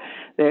cooking, they're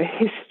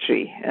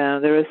history.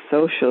 They're a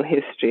social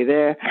history.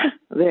 They're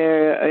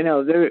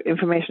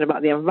information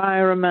about the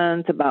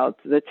environment, about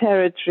the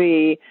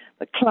territory,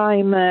 the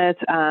climate,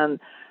 and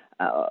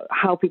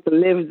how people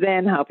lived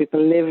then, how people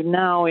live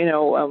now.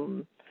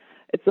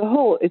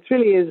 It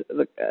really is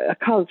a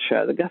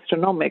culture, the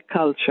gastronomic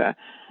culture.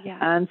 Yeah.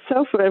 And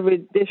so for every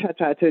dish I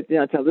try to,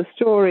 tell the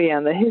story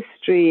and the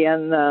history,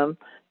 and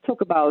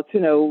talk about,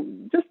 just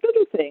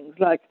little things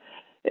like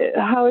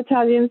how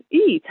Italians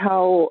eat,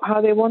 how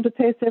they want to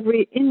taste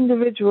every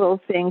individual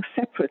thing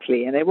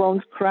separately, and they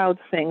won't crowd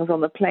things on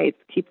the plate,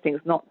 keep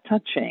things not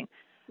touching.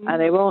 And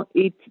they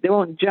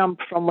won't jump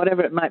from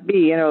whatever it might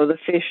be, the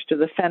fish to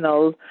the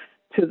fennel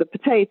to the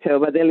potato,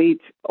 but they'll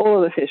eat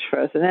all of the fish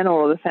first, and then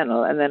all of the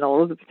fennel, and then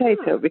all of the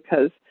potato,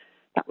 because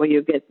that way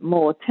you get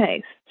more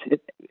taste.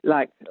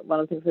 Like one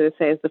of the things they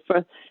say is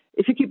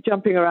if you keep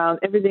jumping around,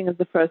 everything is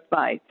the first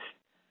bite.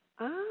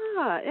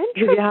 Ah,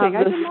 interesting.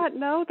 I did not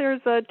know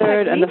there's a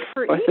third, and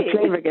for eating. The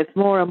flavor gets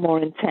more and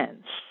more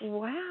intense.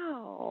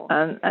 Wow.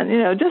 And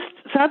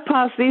so I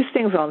pass these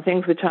things on,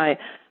 things which I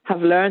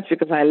have learned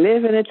because I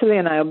live in Italy,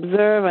 and I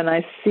observe and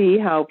I see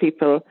how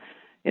people,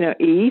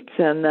 eat,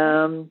 and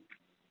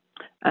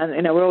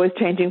we're always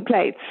changing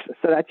plates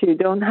so that you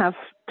don't have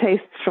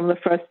tastes from the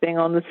first thing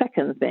on the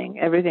second thing.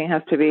 Everything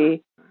has to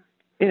be,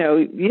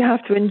 you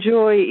have to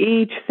enjoy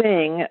each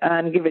thing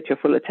and give it your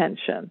full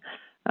attention.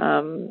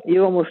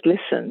 You almost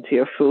listen to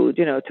your food,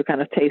 to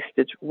kind of taste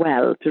it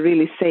well, to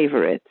really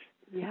savor it.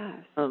 Yes.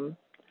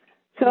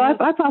 So I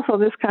pass on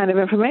this kind of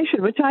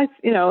information, which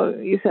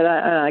you said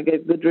I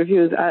get good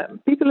reviews.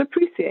 People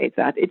appreciate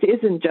that. It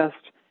isn't just,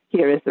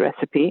 here is the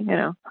recipe,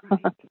 Right.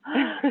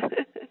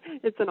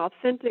 It's an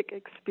authentic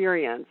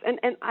experience.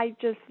 And I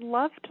just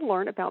love to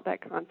learn about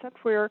that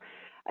concept where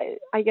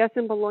I guess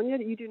in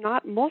Bologna you do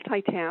not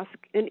multitask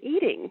in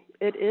eating.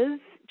 It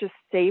is just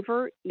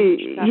savor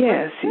each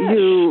separate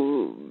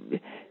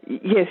dish.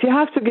 Yes, you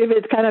have to give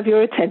it kind of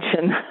your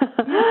attention,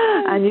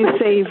 and you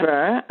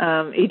savor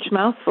each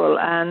mouthful.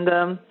 And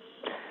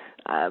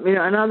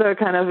another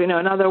kind of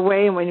another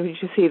way in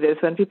which you see this,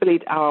 when people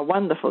eat our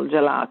wonderful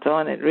gelato,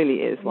 and it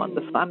really is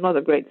wonderful. I'm not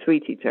a great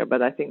sweet eater,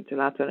 but I think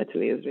gelato in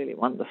Italy is really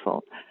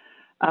wonderful.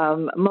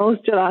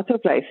 Most gelato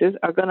places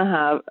are going to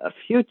have a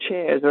few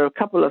chairs or a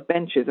couple of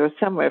benches or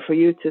somewhere for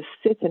you to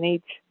sit and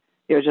eat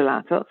your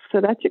gelato so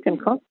that you can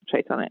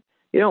concentrate on it.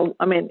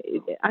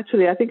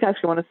 Actually, I think I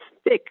want to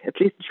stick, at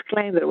least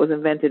claim that it was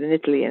invented in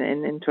Italy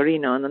and in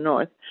Torino in the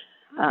north,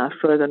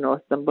 further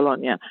north than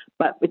Bologna.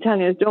 But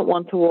Italians don't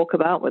want to walk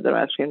about with their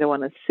ice cream. They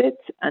want to sit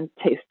and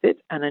taste it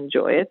and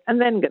enjoy it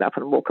and then get up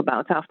and walk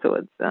about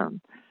afterwards. That's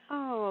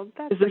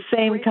it's the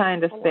same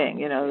kind of thing,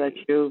 that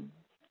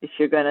if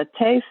you're going to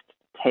taste.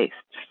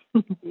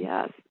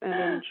 Yes,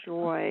 and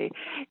enjoy.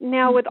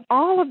 Now, with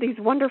all of these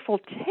wonderful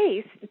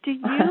tastes, do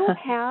you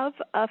have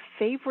a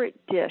favorite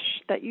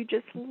dish that you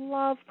just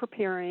love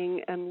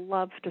preparing and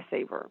love to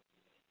savor?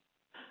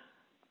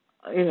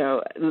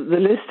 The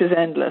list is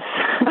endless.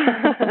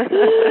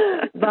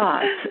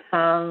 But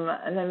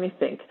let me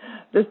think.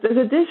 There's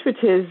a dish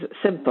which is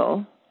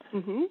simple.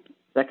 Mm-hmm.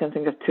 I can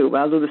think of two, but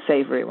I'll do the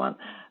savory one.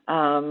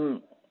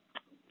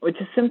 Which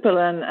is simple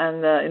and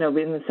in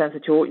the sense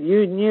that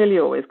you nearly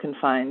always can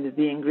find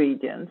the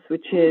ingredients,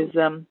 which is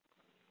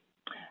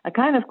a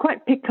kind of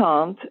quite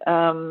piquant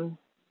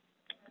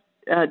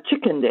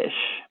chicken dish.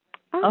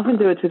 I often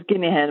do it with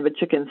guinea hen, but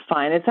chicken's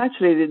fine. It's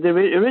actually, the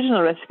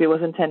original recipe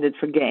was intended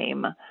for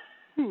game.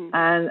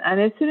 And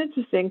it's an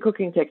interesting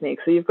cooking technique.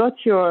 So you've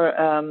got your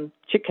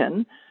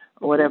chicken,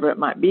 or whatever it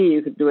might be.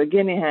 You could do a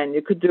guinea hen.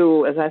 You could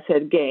do, as I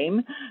said,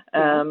 game.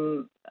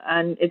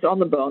 And it's on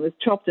the bone. It's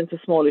chopped into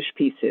smallish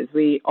pieces.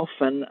 We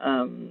often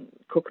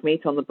cook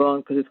meat on the bone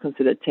because it's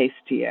considered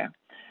tastier.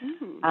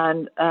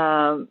 And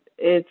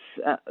it's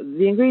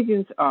the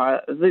ingredients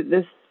are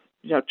this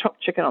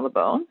chopped chicken on the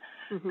bone,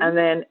 and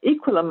then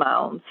equal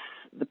amounts,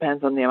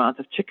 depends on the amount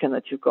of chicken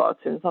that you've got.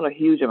 So it's not a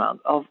huge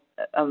amount of.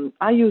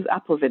 I use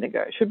apple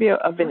vinegar. It should be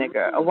a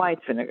vinegar, a white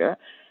vinegar,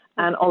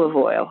 and olive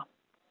oil.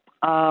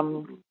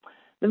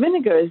 The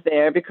vinegar is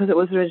there because it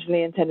was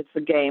originally intended for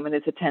game, and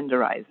it's a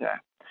tenderizer.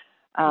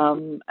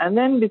 And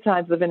then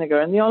besides the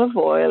vinegar and the olive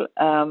oil,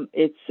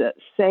 it's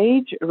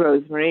sage,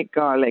 rosemary,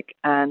 garlic,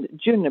 and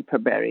juniper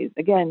berries.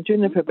 Again,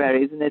 juniper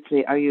berries in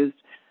Italy are used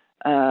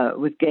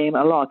with game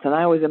a lot. And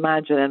I always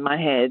imagine in my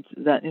head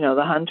that,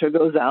 the hunter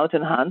goes out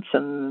and hunts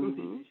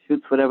and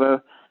shoots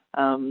whatever,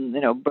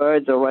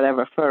 birds or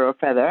whatever, fur or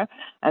feather.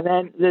 And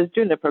then there's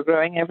juniper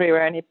growing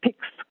everywhere, and he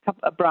picks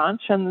a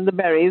branch, and the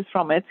berries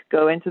from it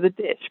go into the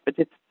dish. But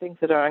it's things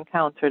that are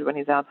encountered when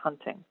he's out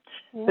hunting.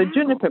 Wow. So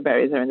juniper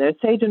berries are in there.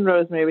 Sage and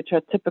rosemary, which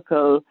are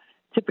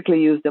typically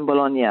used in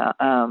Bologna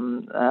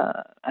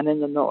and in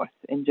the north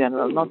in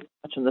general, not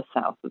much in the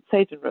south, but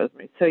sage and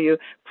rosemary. So you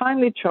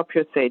finely chop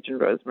your sage and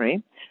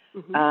rosemary,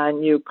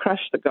 and you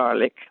crush the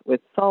garlic with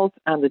salt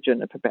and the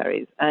juniper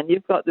berries. And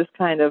you've got this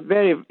kind of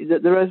the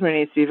rosemary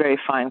needs to be very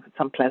fine because it's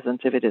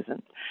unpleasant if it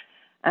isn't.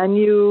 And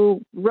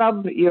you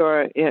rub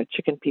your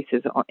chicken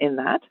pieces in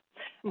that,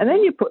 and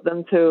then you put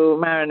them to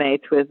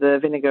marinate with the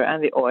vinegar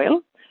and the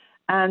oil.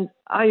 And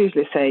I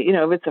usually say,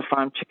 if it's a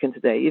farm chicken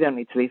today, you don't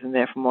need to leave them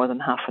there for more than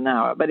half an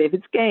hour. But if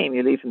it's game,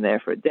 you leave them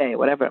there for a day,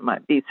 whatever it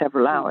might be,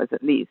 several hours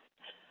at least.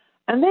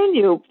 And then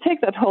you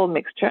take that whole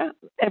mixture,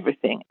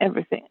 everything, and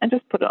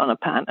just put it on a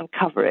pan and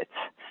cover it.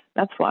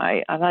 That's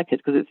why I like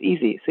it, because it's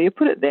easy. So you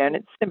put it there and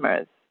it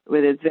simmers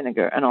with its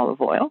vinegar and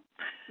olive oil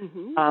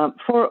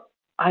for,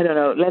 I don't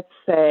know, let's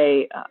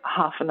say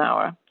half an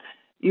hour.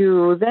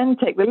 You then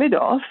take the lid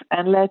off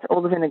and let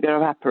all the vinegar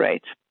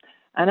evaporate.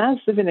 And as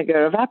the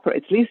vinegar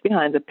evaporates, leaves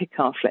behind a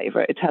piquant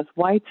flavor. It has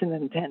whitened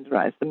and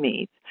tenderized the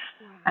meat.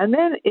 Wow. And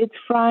then it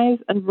fries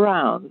and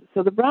browns.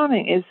 So the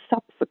browning is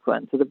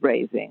subsequent to the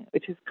braising,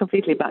 which is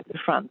completely back to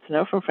front,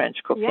 from French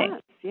cooking.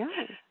 Yes.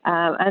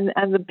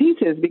 And the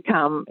pieces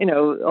become,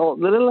 all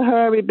the little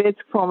herby bits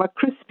form a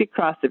crispy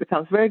crust. It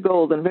becomes very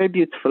golden, very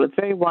beautiful. It's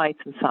very white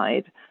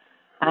inside.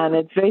 And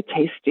it's very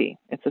tasty.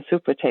 It's a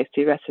super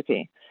tasty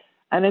recipe.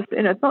 And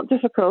it's not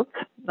difficult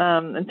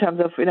in terms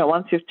of,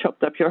 once you've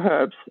chopped up your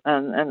herbs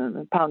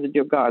and pounded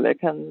your garlic,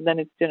 and then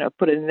it's,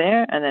 put it in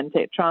there and then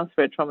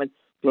transfer it from its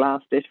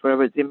glass dish,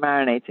 wherever it's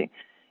marinating,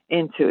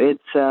 into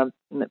its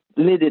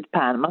lidded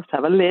pan. It must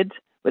have a lid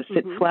which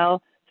fits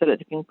well so that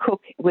you can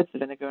cook with the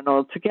vinegar and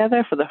oil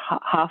together for the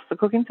half the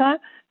cooking time,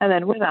 and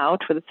then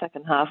without for the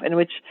second half, in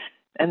which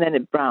and then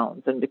it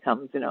browns and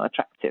becomes,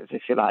 attractive,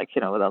 if you like,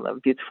 with all the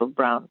beautiful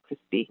brown,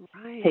 crispy,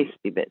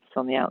 tasty bits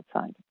on the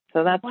outside.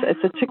 So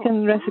it's a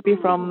chicken recipe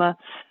from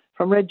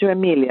Reggio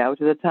Emilia,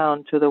 which is a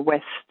town to the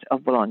west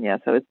of Bologna.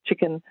 So it's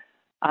chicken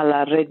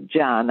alla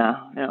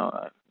Reggiana,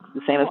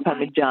 the same as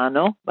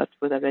Parmigiano, but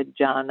with a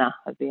Reggiana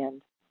at the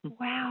end.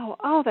 Wow.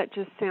 Oh, that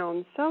just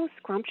sounds so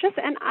scrumptious.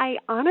 And I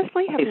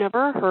honestly have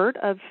never heard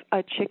of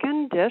a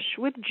chicken dish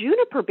with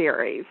juniper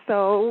berries.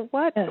 So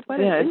what an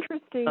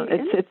interesting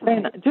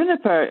it's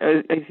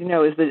juniper, as you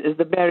know, is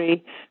the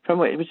berry from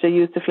which they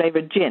use to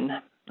flavor gin.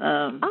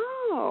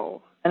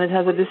 And it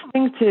has a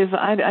distinctive,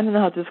 I don't know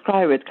how to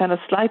describe it, kind of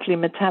slightly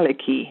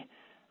metallic-y.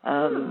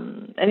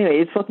 Anyway,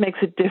 it's what makes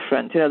it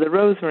different. The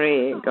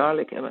rosemary and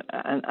garlic,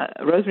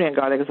 rosemary and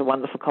garlic is a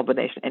wonderful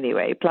combination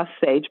anyway, plus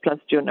sage, plus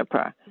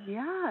juniper.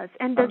 Yes,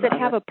 and does it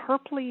have a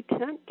purpley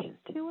tint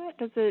to it?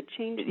 Does it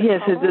change the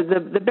Yes, color?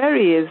 the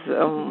berry is,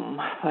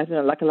 I don't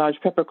know, like a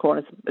large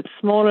peppercorn. It's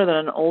smaller than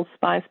an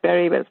allspice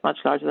berry, but it's much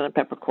larger than a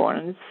peppercorn,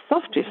 and it's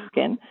softish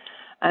skin,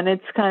 and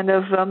it's kind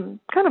of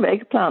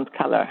eggplant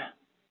color.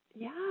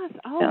 Yes.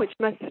 Oh, which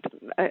must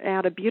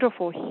add a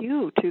beautiful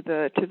hue to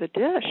the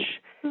dish.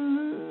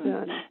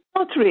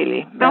 Not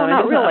really. No,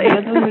 not really. It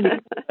doesn't really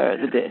color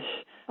the dish.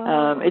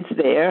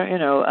 It's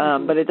there,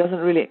 but it doesn't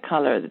really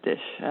color the dish.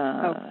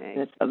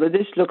 The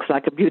dish looks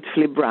like a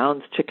beautifully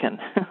browned chicken.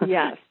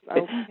 Yes.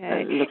 Okay.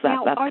 It looks like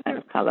that kind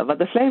of color. But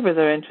the flavors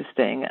are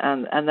interesting,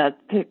 and that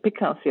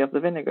piquancy of the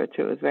vinegar,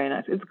 too, is very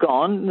nice. It's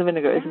gone. The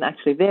vinegar isn't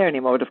actually there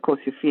anymore, but of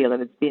course you feel that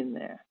it's been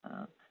there.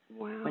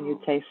 When you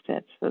taste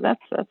it. So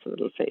that's a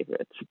little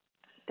favorite.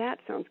 That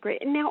sounds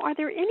great. And now, are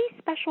there any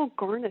special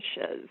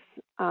garnishes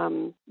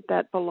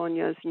that Bologna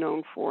is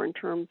known for in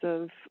terms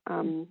of,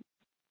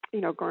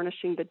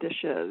 garnishing the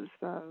dishes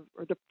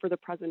for the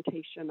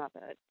presentation of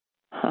it?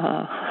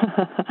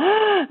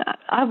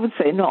 I would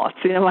say not.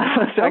 My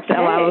first reaction,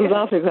 I was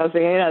laughing because I was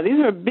thinking, these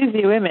are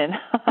busy women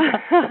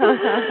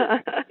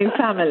in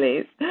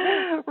families.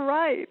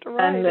 Right.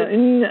 And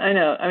I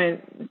know. I mean,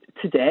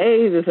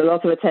 today there's a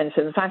lot of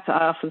attention. In fact,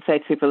 I often say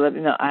to people that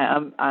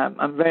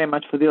I'm very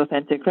much for the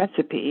authentic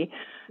recipe,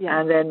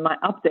 and then my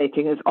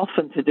updating is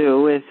often to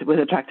do with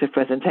attractive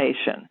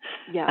presentation,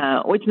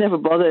 which never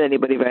bothered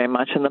anybody very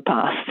much in the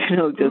past.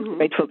 Just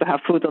grateful to have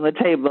food on the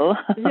table,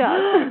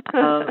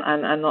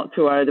 and not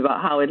too worried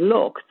about how it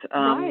looked.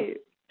 Right.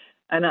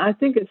 And I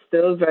think it's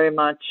still very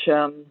much.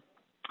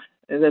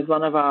 There's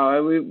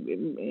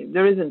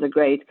there isn't a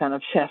great kind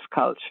of chef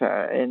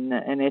culture in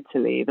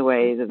Italy the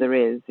way that there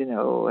is, in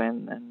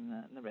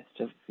the rest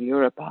of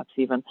Europe, perhaps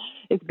even.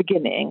 It's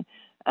beginning.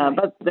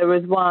 But there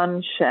was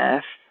one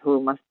chef who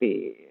must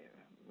be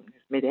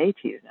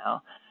mid-80s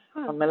now,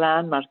 from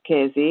Milan,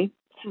 Marchesi,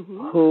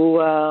 who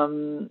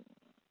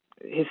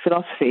his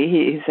philosophy,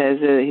 he says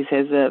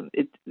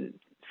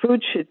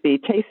food should be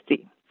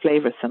tasty,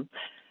 flavorsome.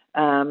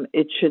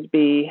 It should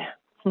be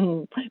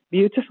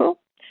beautiful.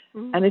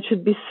 And it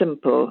should be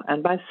simple.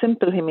 And by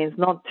simple, he means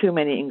not too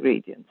many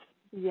ingredients.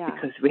 Yeah.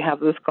 Because we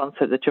have this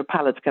concept that your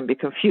palate can be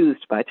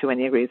confused by too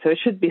many ingredients. So it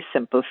should be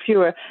simple.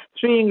 3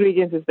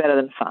 ingredients is better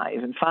than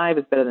 5, and 5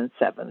 is better than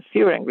 7.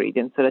 Fewer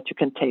ingredients so that you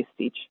can taste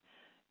each.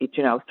 I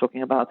was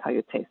talking about how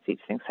you taste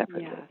each thing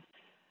separately. Yeah.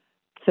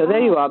 So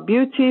there you are,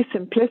 beauty,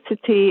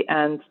 simplicity,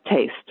 and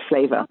taste,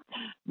 flavor.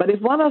 But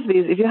if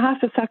you have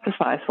to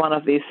sacrifice one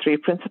of these 3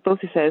 principles,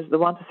 he says the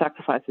one to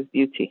sacrifice is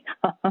beauty.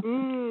 So,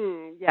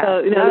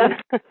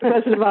 that's the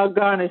question about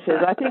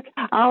garnishes. I think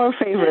our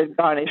favorite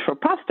garnish for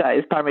pasta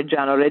is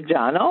Parmigiano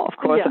Reggiano. Of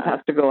course, it has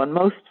to go on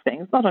most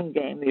things, not on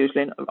game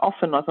usually,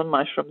 often not on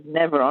mushrooms,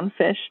 never on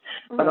fish,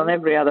 but on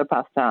every other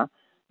pasta,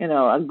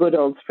 a good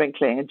old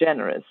sprinkling, a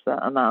generous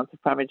amount of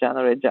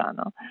Parmigiano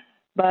Reggiano.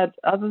 But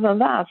other than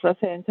that, let's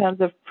say in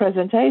terms of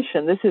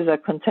presentation, this is a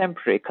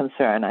contemporary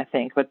concern, I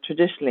think. But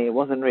traditionally, it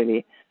wasn't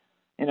really,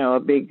 a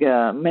big,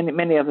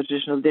 many of the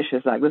traditional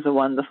dishes, like there's a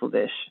wonderful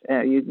dish.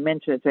 You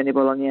mention it to any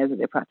Bolognese,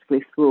 they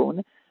practically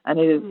swoon. And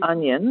it is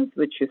onions,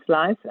 which you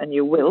slice and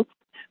you wilt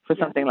for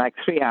something like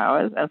 3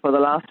 hours. And for the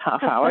last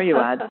half hour, you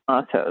add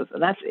tomatoes.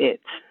 And that's it.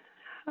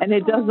 And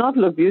it does not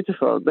look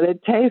beautiful, but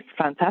it tastes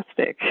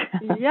fantastic.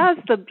 Yes,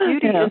 the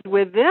beauty is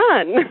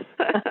within.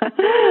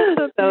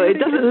 So it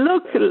doesn't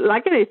look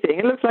like anything.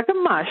 It looks like a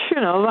mush,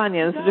 of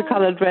onions, which are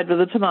colored red with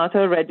a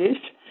tomato, reddish.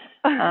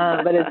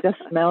 But it just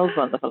smells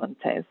wonderful and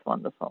tastes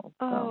wonderful.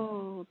 So.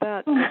 Oh,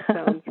 that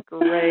sounds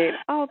great.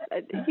 Oh,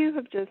 you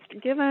have just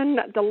given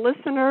the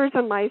listeners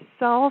and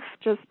myself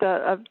just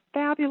a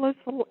fabulous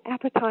little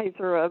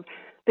appetizer of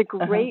the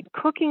great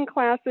cooking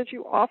classes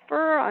you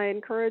offer. I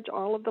encourage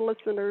all of the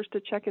listeners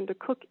to check into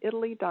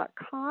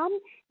cookitaly.com.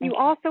 You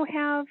also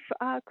have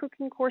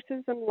cooking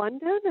courses in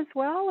London as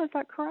well, is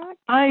that correct?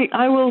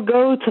 I will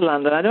go to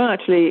London. I don't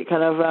actually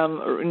kind of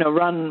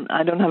run,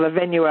 I don't have a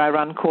venue where I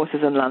run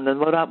courses in London.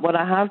 What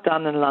I have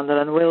done in London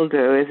and will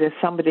do is if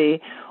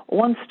somebody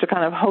wants to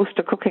kind of host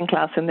a cooking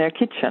class in their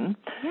kitchen,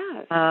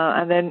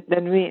 and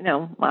then we,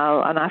 and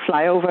I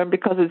fly over, and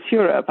because it's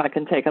Europe, I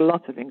can take a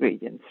lot of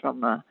ingredients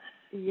from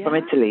from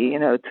Italy,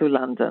 to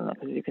London,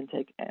 because you can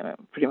take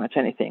pretty much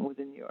anything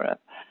within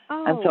Europe.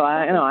 And so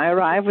I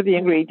arrive with the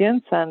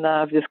ingredients, and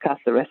I've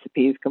discussed the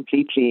recipes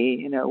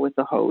completely, with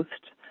the host.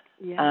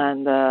 Yeah.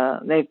 And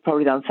they've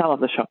probably done some of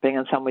the shopping,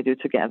 and some we do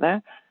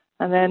together.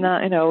 And then,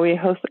 we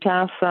host a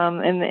class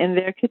in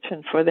their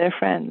kitchen for their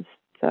friends.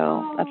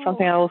 So that's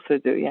something I also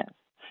do, yes.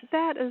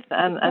 That is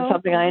and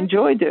something I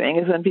enjoy doing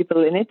is when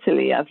people in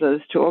Italy ask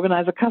us to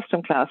organize a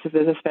custom class if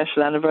there's a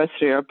special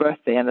anniversary or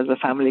birthday and there's a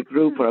family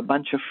group or a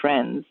bunch of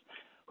friends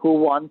who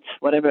want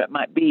whatever it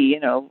might be,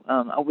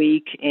 a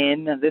week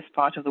in this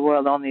part of the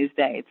world on these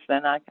dates,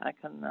 then I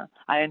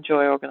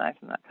enjoy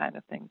organizing that kind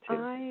of thing too.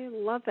 I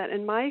love that.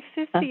 And my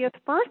 50th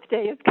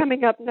birthday is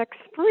coming up next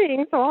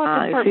spring, so I'll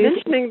have to start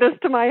mentioning this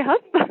to my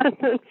husband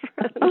and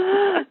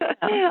friends.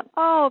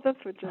 Oh, this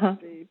would just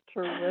be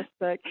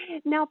terrific.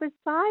 Now,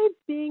 besides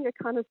being a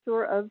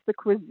connoisseur of the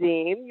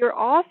cuisine, you're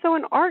also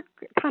an art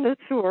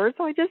connoisseur,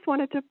 so I just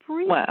wanted to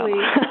briefly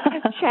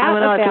chat I'm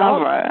an art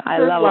lover. I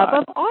love love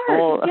art. Of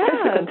art.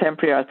 Especially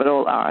contemporary art, but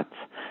all art.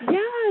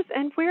 Yes,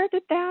 and where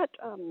did that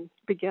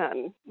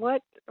begin?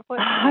 What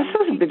I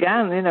suppose it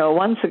began,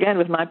 once again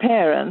with my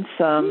parents,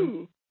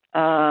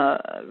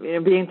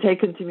 being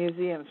taken to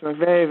museums from a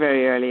very,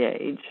 very early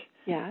age.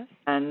 Yes.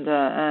 And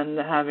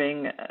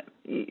having,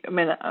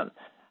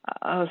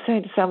 I was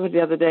saying to somebody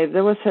the other day,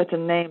 there were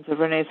certain names of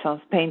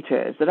Renaissance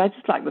painters that I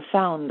just like the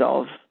sound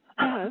of.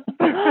 Yes.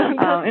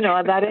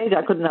 At that age,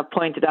 I couldn't have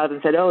pointed out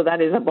and said, "Oh,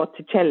 that is a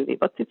Botticelli."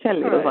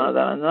 Botticelli was one of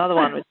them. And another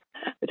one,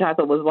 which I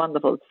thought was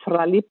wonderful,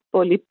 Fra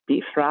Lippo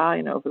Lippi,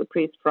 for the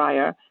priest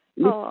friar.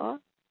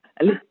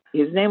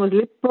 His name was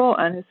Lippo,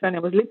 and his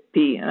surname was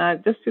Lippi, and I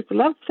just used to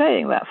love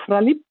saying that,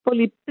 Fra Lippo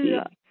Lippi.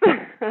 Yeah.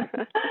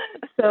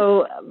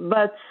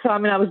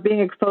 I was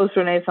being exposed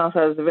to Renaissance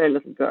as a very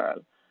little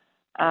girl.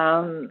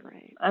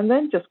 And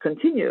then just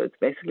continued,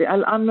 basically.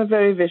 I'm a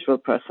very visual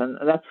person.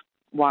 That's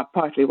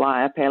partly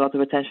why I pay a lot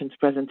of attention to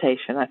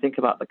presentation. I think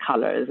about the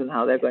colors and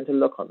how they're going to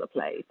look on the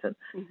plate. And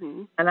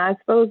I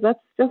suppose that's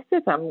just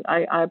it.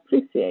 I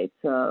appreciate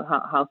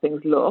how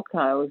things look.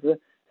 I was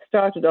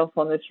started off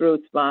on this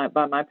route by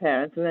my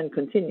parents and then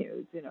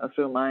continued,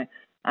 through my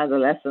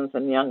adolescence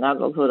and young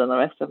adulthood and the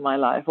rest of my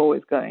life,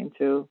 always going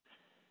to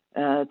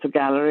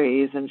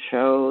galleries and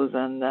shows.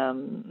 And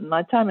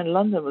my time in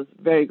London was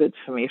very good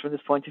for me from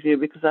this point of view,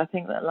 because I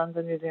think that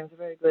London museums are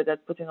very good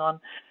at putting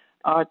on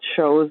art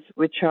shows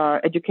which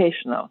are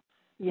educational.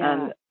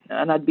 Yeah.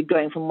 And I'd be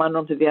going from one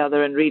room to the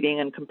other and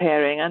reading and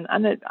comparing. And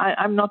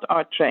I'm not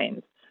art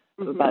trained,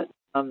 but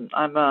I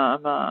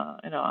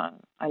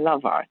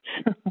love art.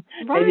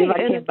 Right. Maybe if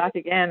I came back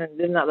again and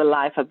did another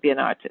life, I'd be an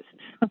artist.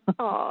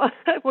 Oh,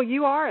 well,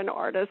 you are an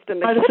artist in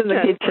the kitchen. Artist in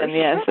the kitchen,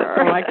 yes. Sure. That's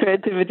where my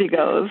creativity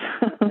goes.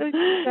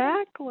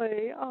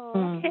 Exactly.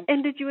 Oh.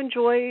 And did you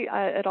enjoy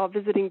at all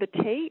visiting the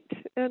Tate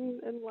in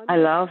London? I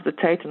love the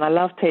Tate, and I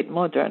love Tate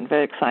Modern.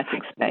 Very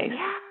exciting space.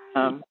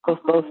 Yeah.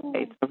 Both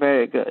Tates are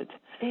very good.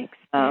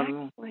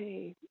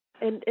 Exactly.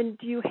 And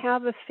do you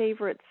have a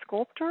favorite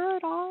sculptor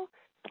at all?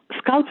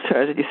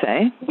 Sculptor, did you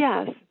say?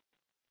 Yes.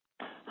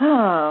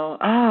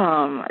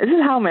 Is it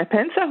Jaume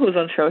Pensa, who's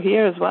on show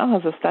here as well,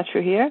 has a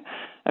statue here,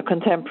 a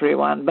contemporary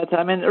one. But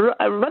when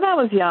I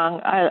was young,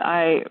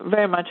 I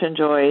very much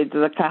enjoyed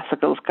the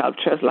classical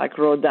sculptures like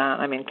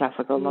Rodin.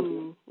 Classical, not.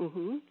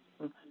 Mm-hmm.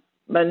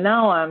 But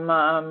now I'm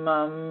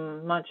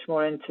much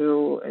more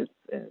into.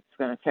 It's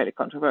kind of fairly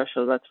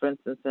controversial, but for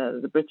instance,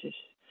 the British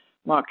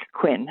Mark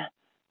Quinn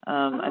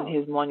and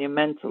his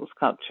monumental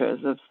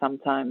sculptures of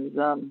sometimes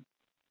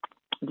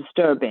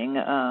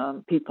disturbing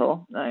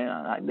people,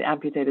 like the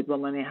amputated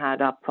woman he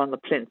had up on the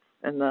plinth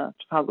in the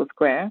Trafalgar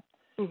Square.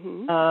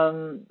 Mm-hmm.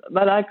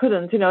 But I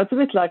couldn't, it's a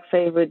bit like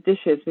favorite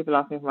dishes. People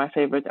ask me for my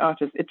favorite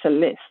artist. It's a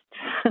list.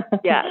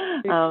 Yes,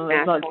 exactly.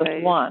 It's not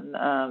just one,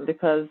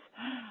 because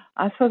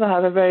I suppose I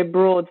have a very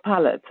broad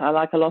palette. I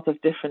like a lot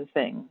of different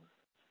things.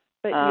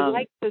 But you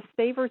like to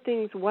savor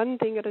things one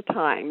thing at a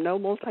time, no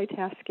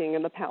multitasking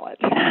in the palette.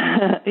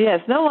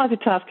 Yes, no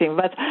multitasking,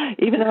 but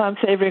even if I'm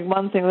savoring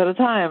one thing at a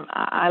time,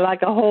 I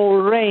like a whole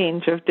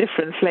range of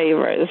different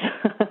flavors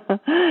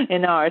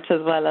in art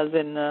as well as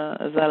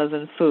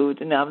in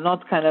food. I'm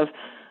not kind of,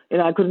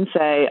 I couldn't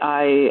say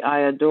I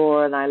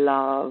adore and I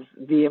love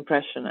the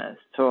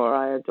Impressionists, or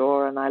I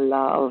adore and I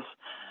love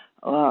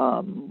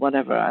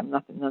whatever.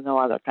 No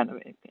other kind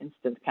of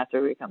instant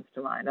category comes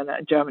to mind. And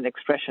German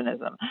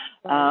Expressionism.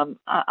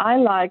 I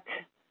like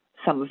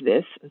some of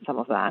this and some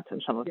of that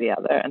and some of the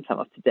other and some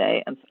of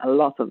today and a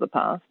lot of the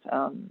past.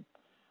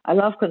 I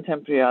love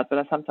contemporary art, but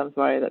I sometimes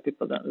worry that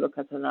people don't look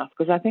at it enough,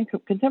 because I think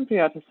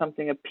contemporary art is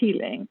something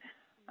appealing,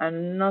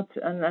 and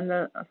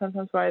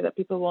sometimes worry that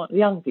people won't,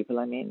 young people,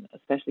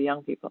 especially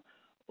young people,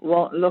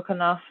 won't look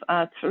enough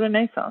at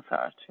Renaissance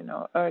art,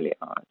 early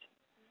art.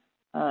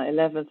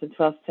 11th and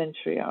 12th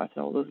century art,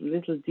 and all those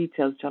little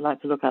details which I like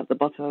to look at the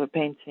bottom of a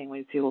painting, when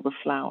you see all the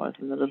flowers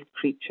and the little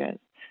creatures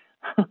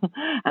and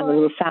the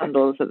little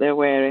sandals that they're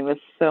wearing.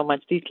 There's so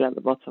much detail at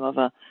the bottom of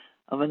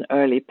an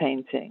early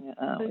painting,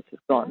 which is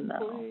gone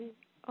now.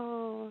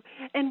 Oh,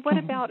 and what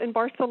about in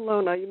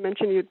Barcelona? You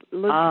mentioned you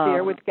lived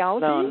there with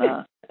Gaudi.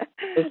 Barcelona.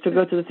 Is to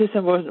go to the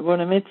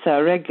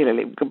Thyssen-Bornemisza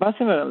regularly.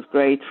 Barcelona was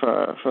great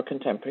for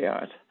contemporary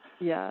art.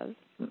 Yes.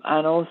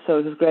 And also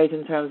it was great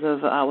in terms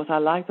of what I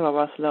liked about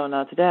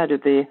Barcelona. Today I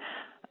did the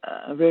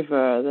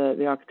River,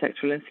 the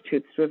Architectural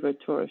Institute's River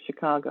Tour of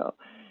Chicago.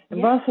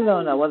 In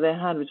Barcelona, what they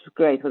had, which was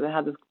great, was they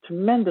had this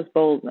tremendous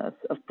boldness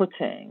of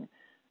putting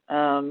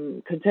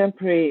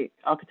contemporary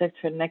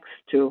architecture next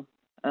to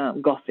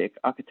Gothic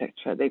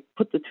architecture. They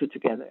put the two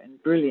together in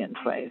brilliant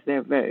ways.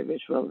 They're very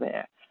visual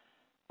there.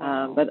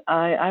 But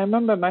I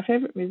remember my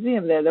favorite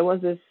museum there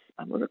was this,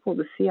 what it called,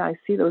 the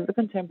CIC. There was the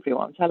contemporary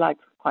one, which I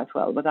liked quite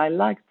well, but I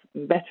liked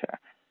better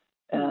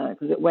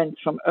because it went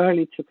from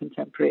early to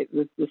contemporary. It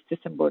was the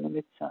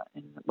Thyssen-Bornemisza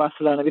in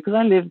Barcelona. Because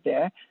I lived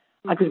there,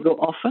 I could go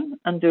often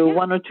and do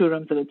 1 or 2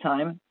 rooms at a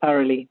time,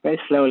 thoroughly, very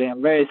slowly.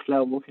 I'm very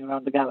slow walking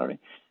around the gallery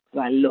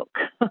because I look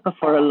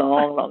for a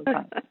long, long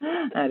time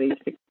at each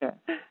picture.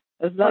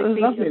 It was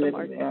lovely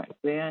living there.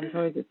 Actually, I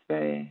enjoyed it.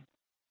 Very,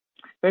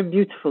 very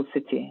beautiful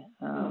city.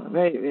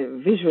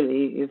 Very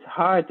visually, it's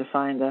hard to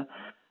find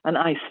an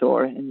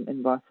eyesore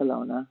in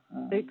Barcelona.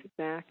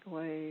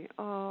 Exactly.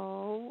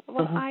 Oh,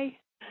 well, I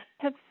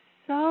have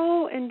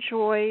so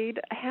enjoyed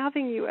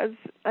having you as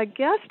a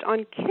guest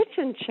on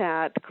Kitchen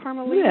Chat,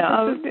 Carmelita.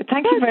 Yeah,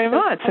 thank you very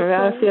much.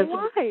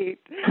 Right.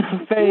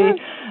 Very,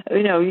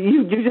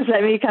 you just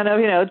let me kind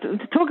of,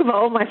 to talk about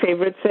all my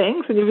favorite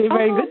things, and you've been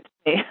very good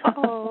to me.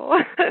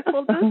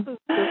 Well, this has just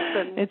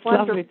been it's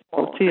wonderful. Lovely to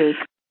talk to you.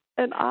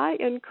 And I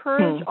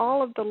encourage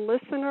all of the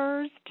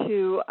listeners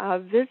to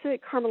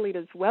visit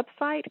Carmelita's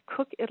website,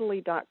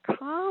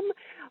 cookitaly.com,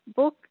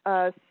 book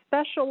a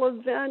special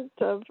event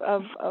of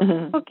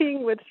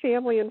cooking with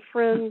family and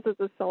friends as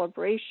a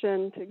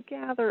celebration to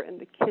gather in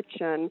the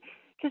kitchen,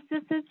 because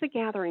this is the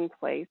gathering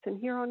place. And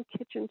here on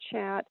Kitchen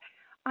Chat,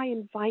 I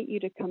invite you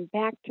to come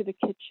back to the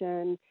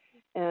kitchen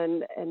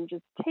and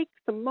just take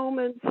some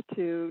moments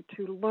to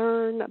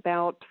learn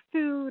about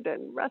food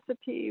and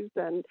recipes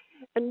and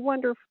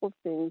wonderful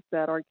things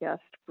that our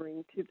guests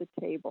bring to the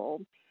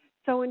table.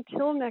 So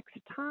until next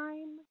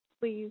time,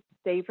 please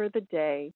savor the day.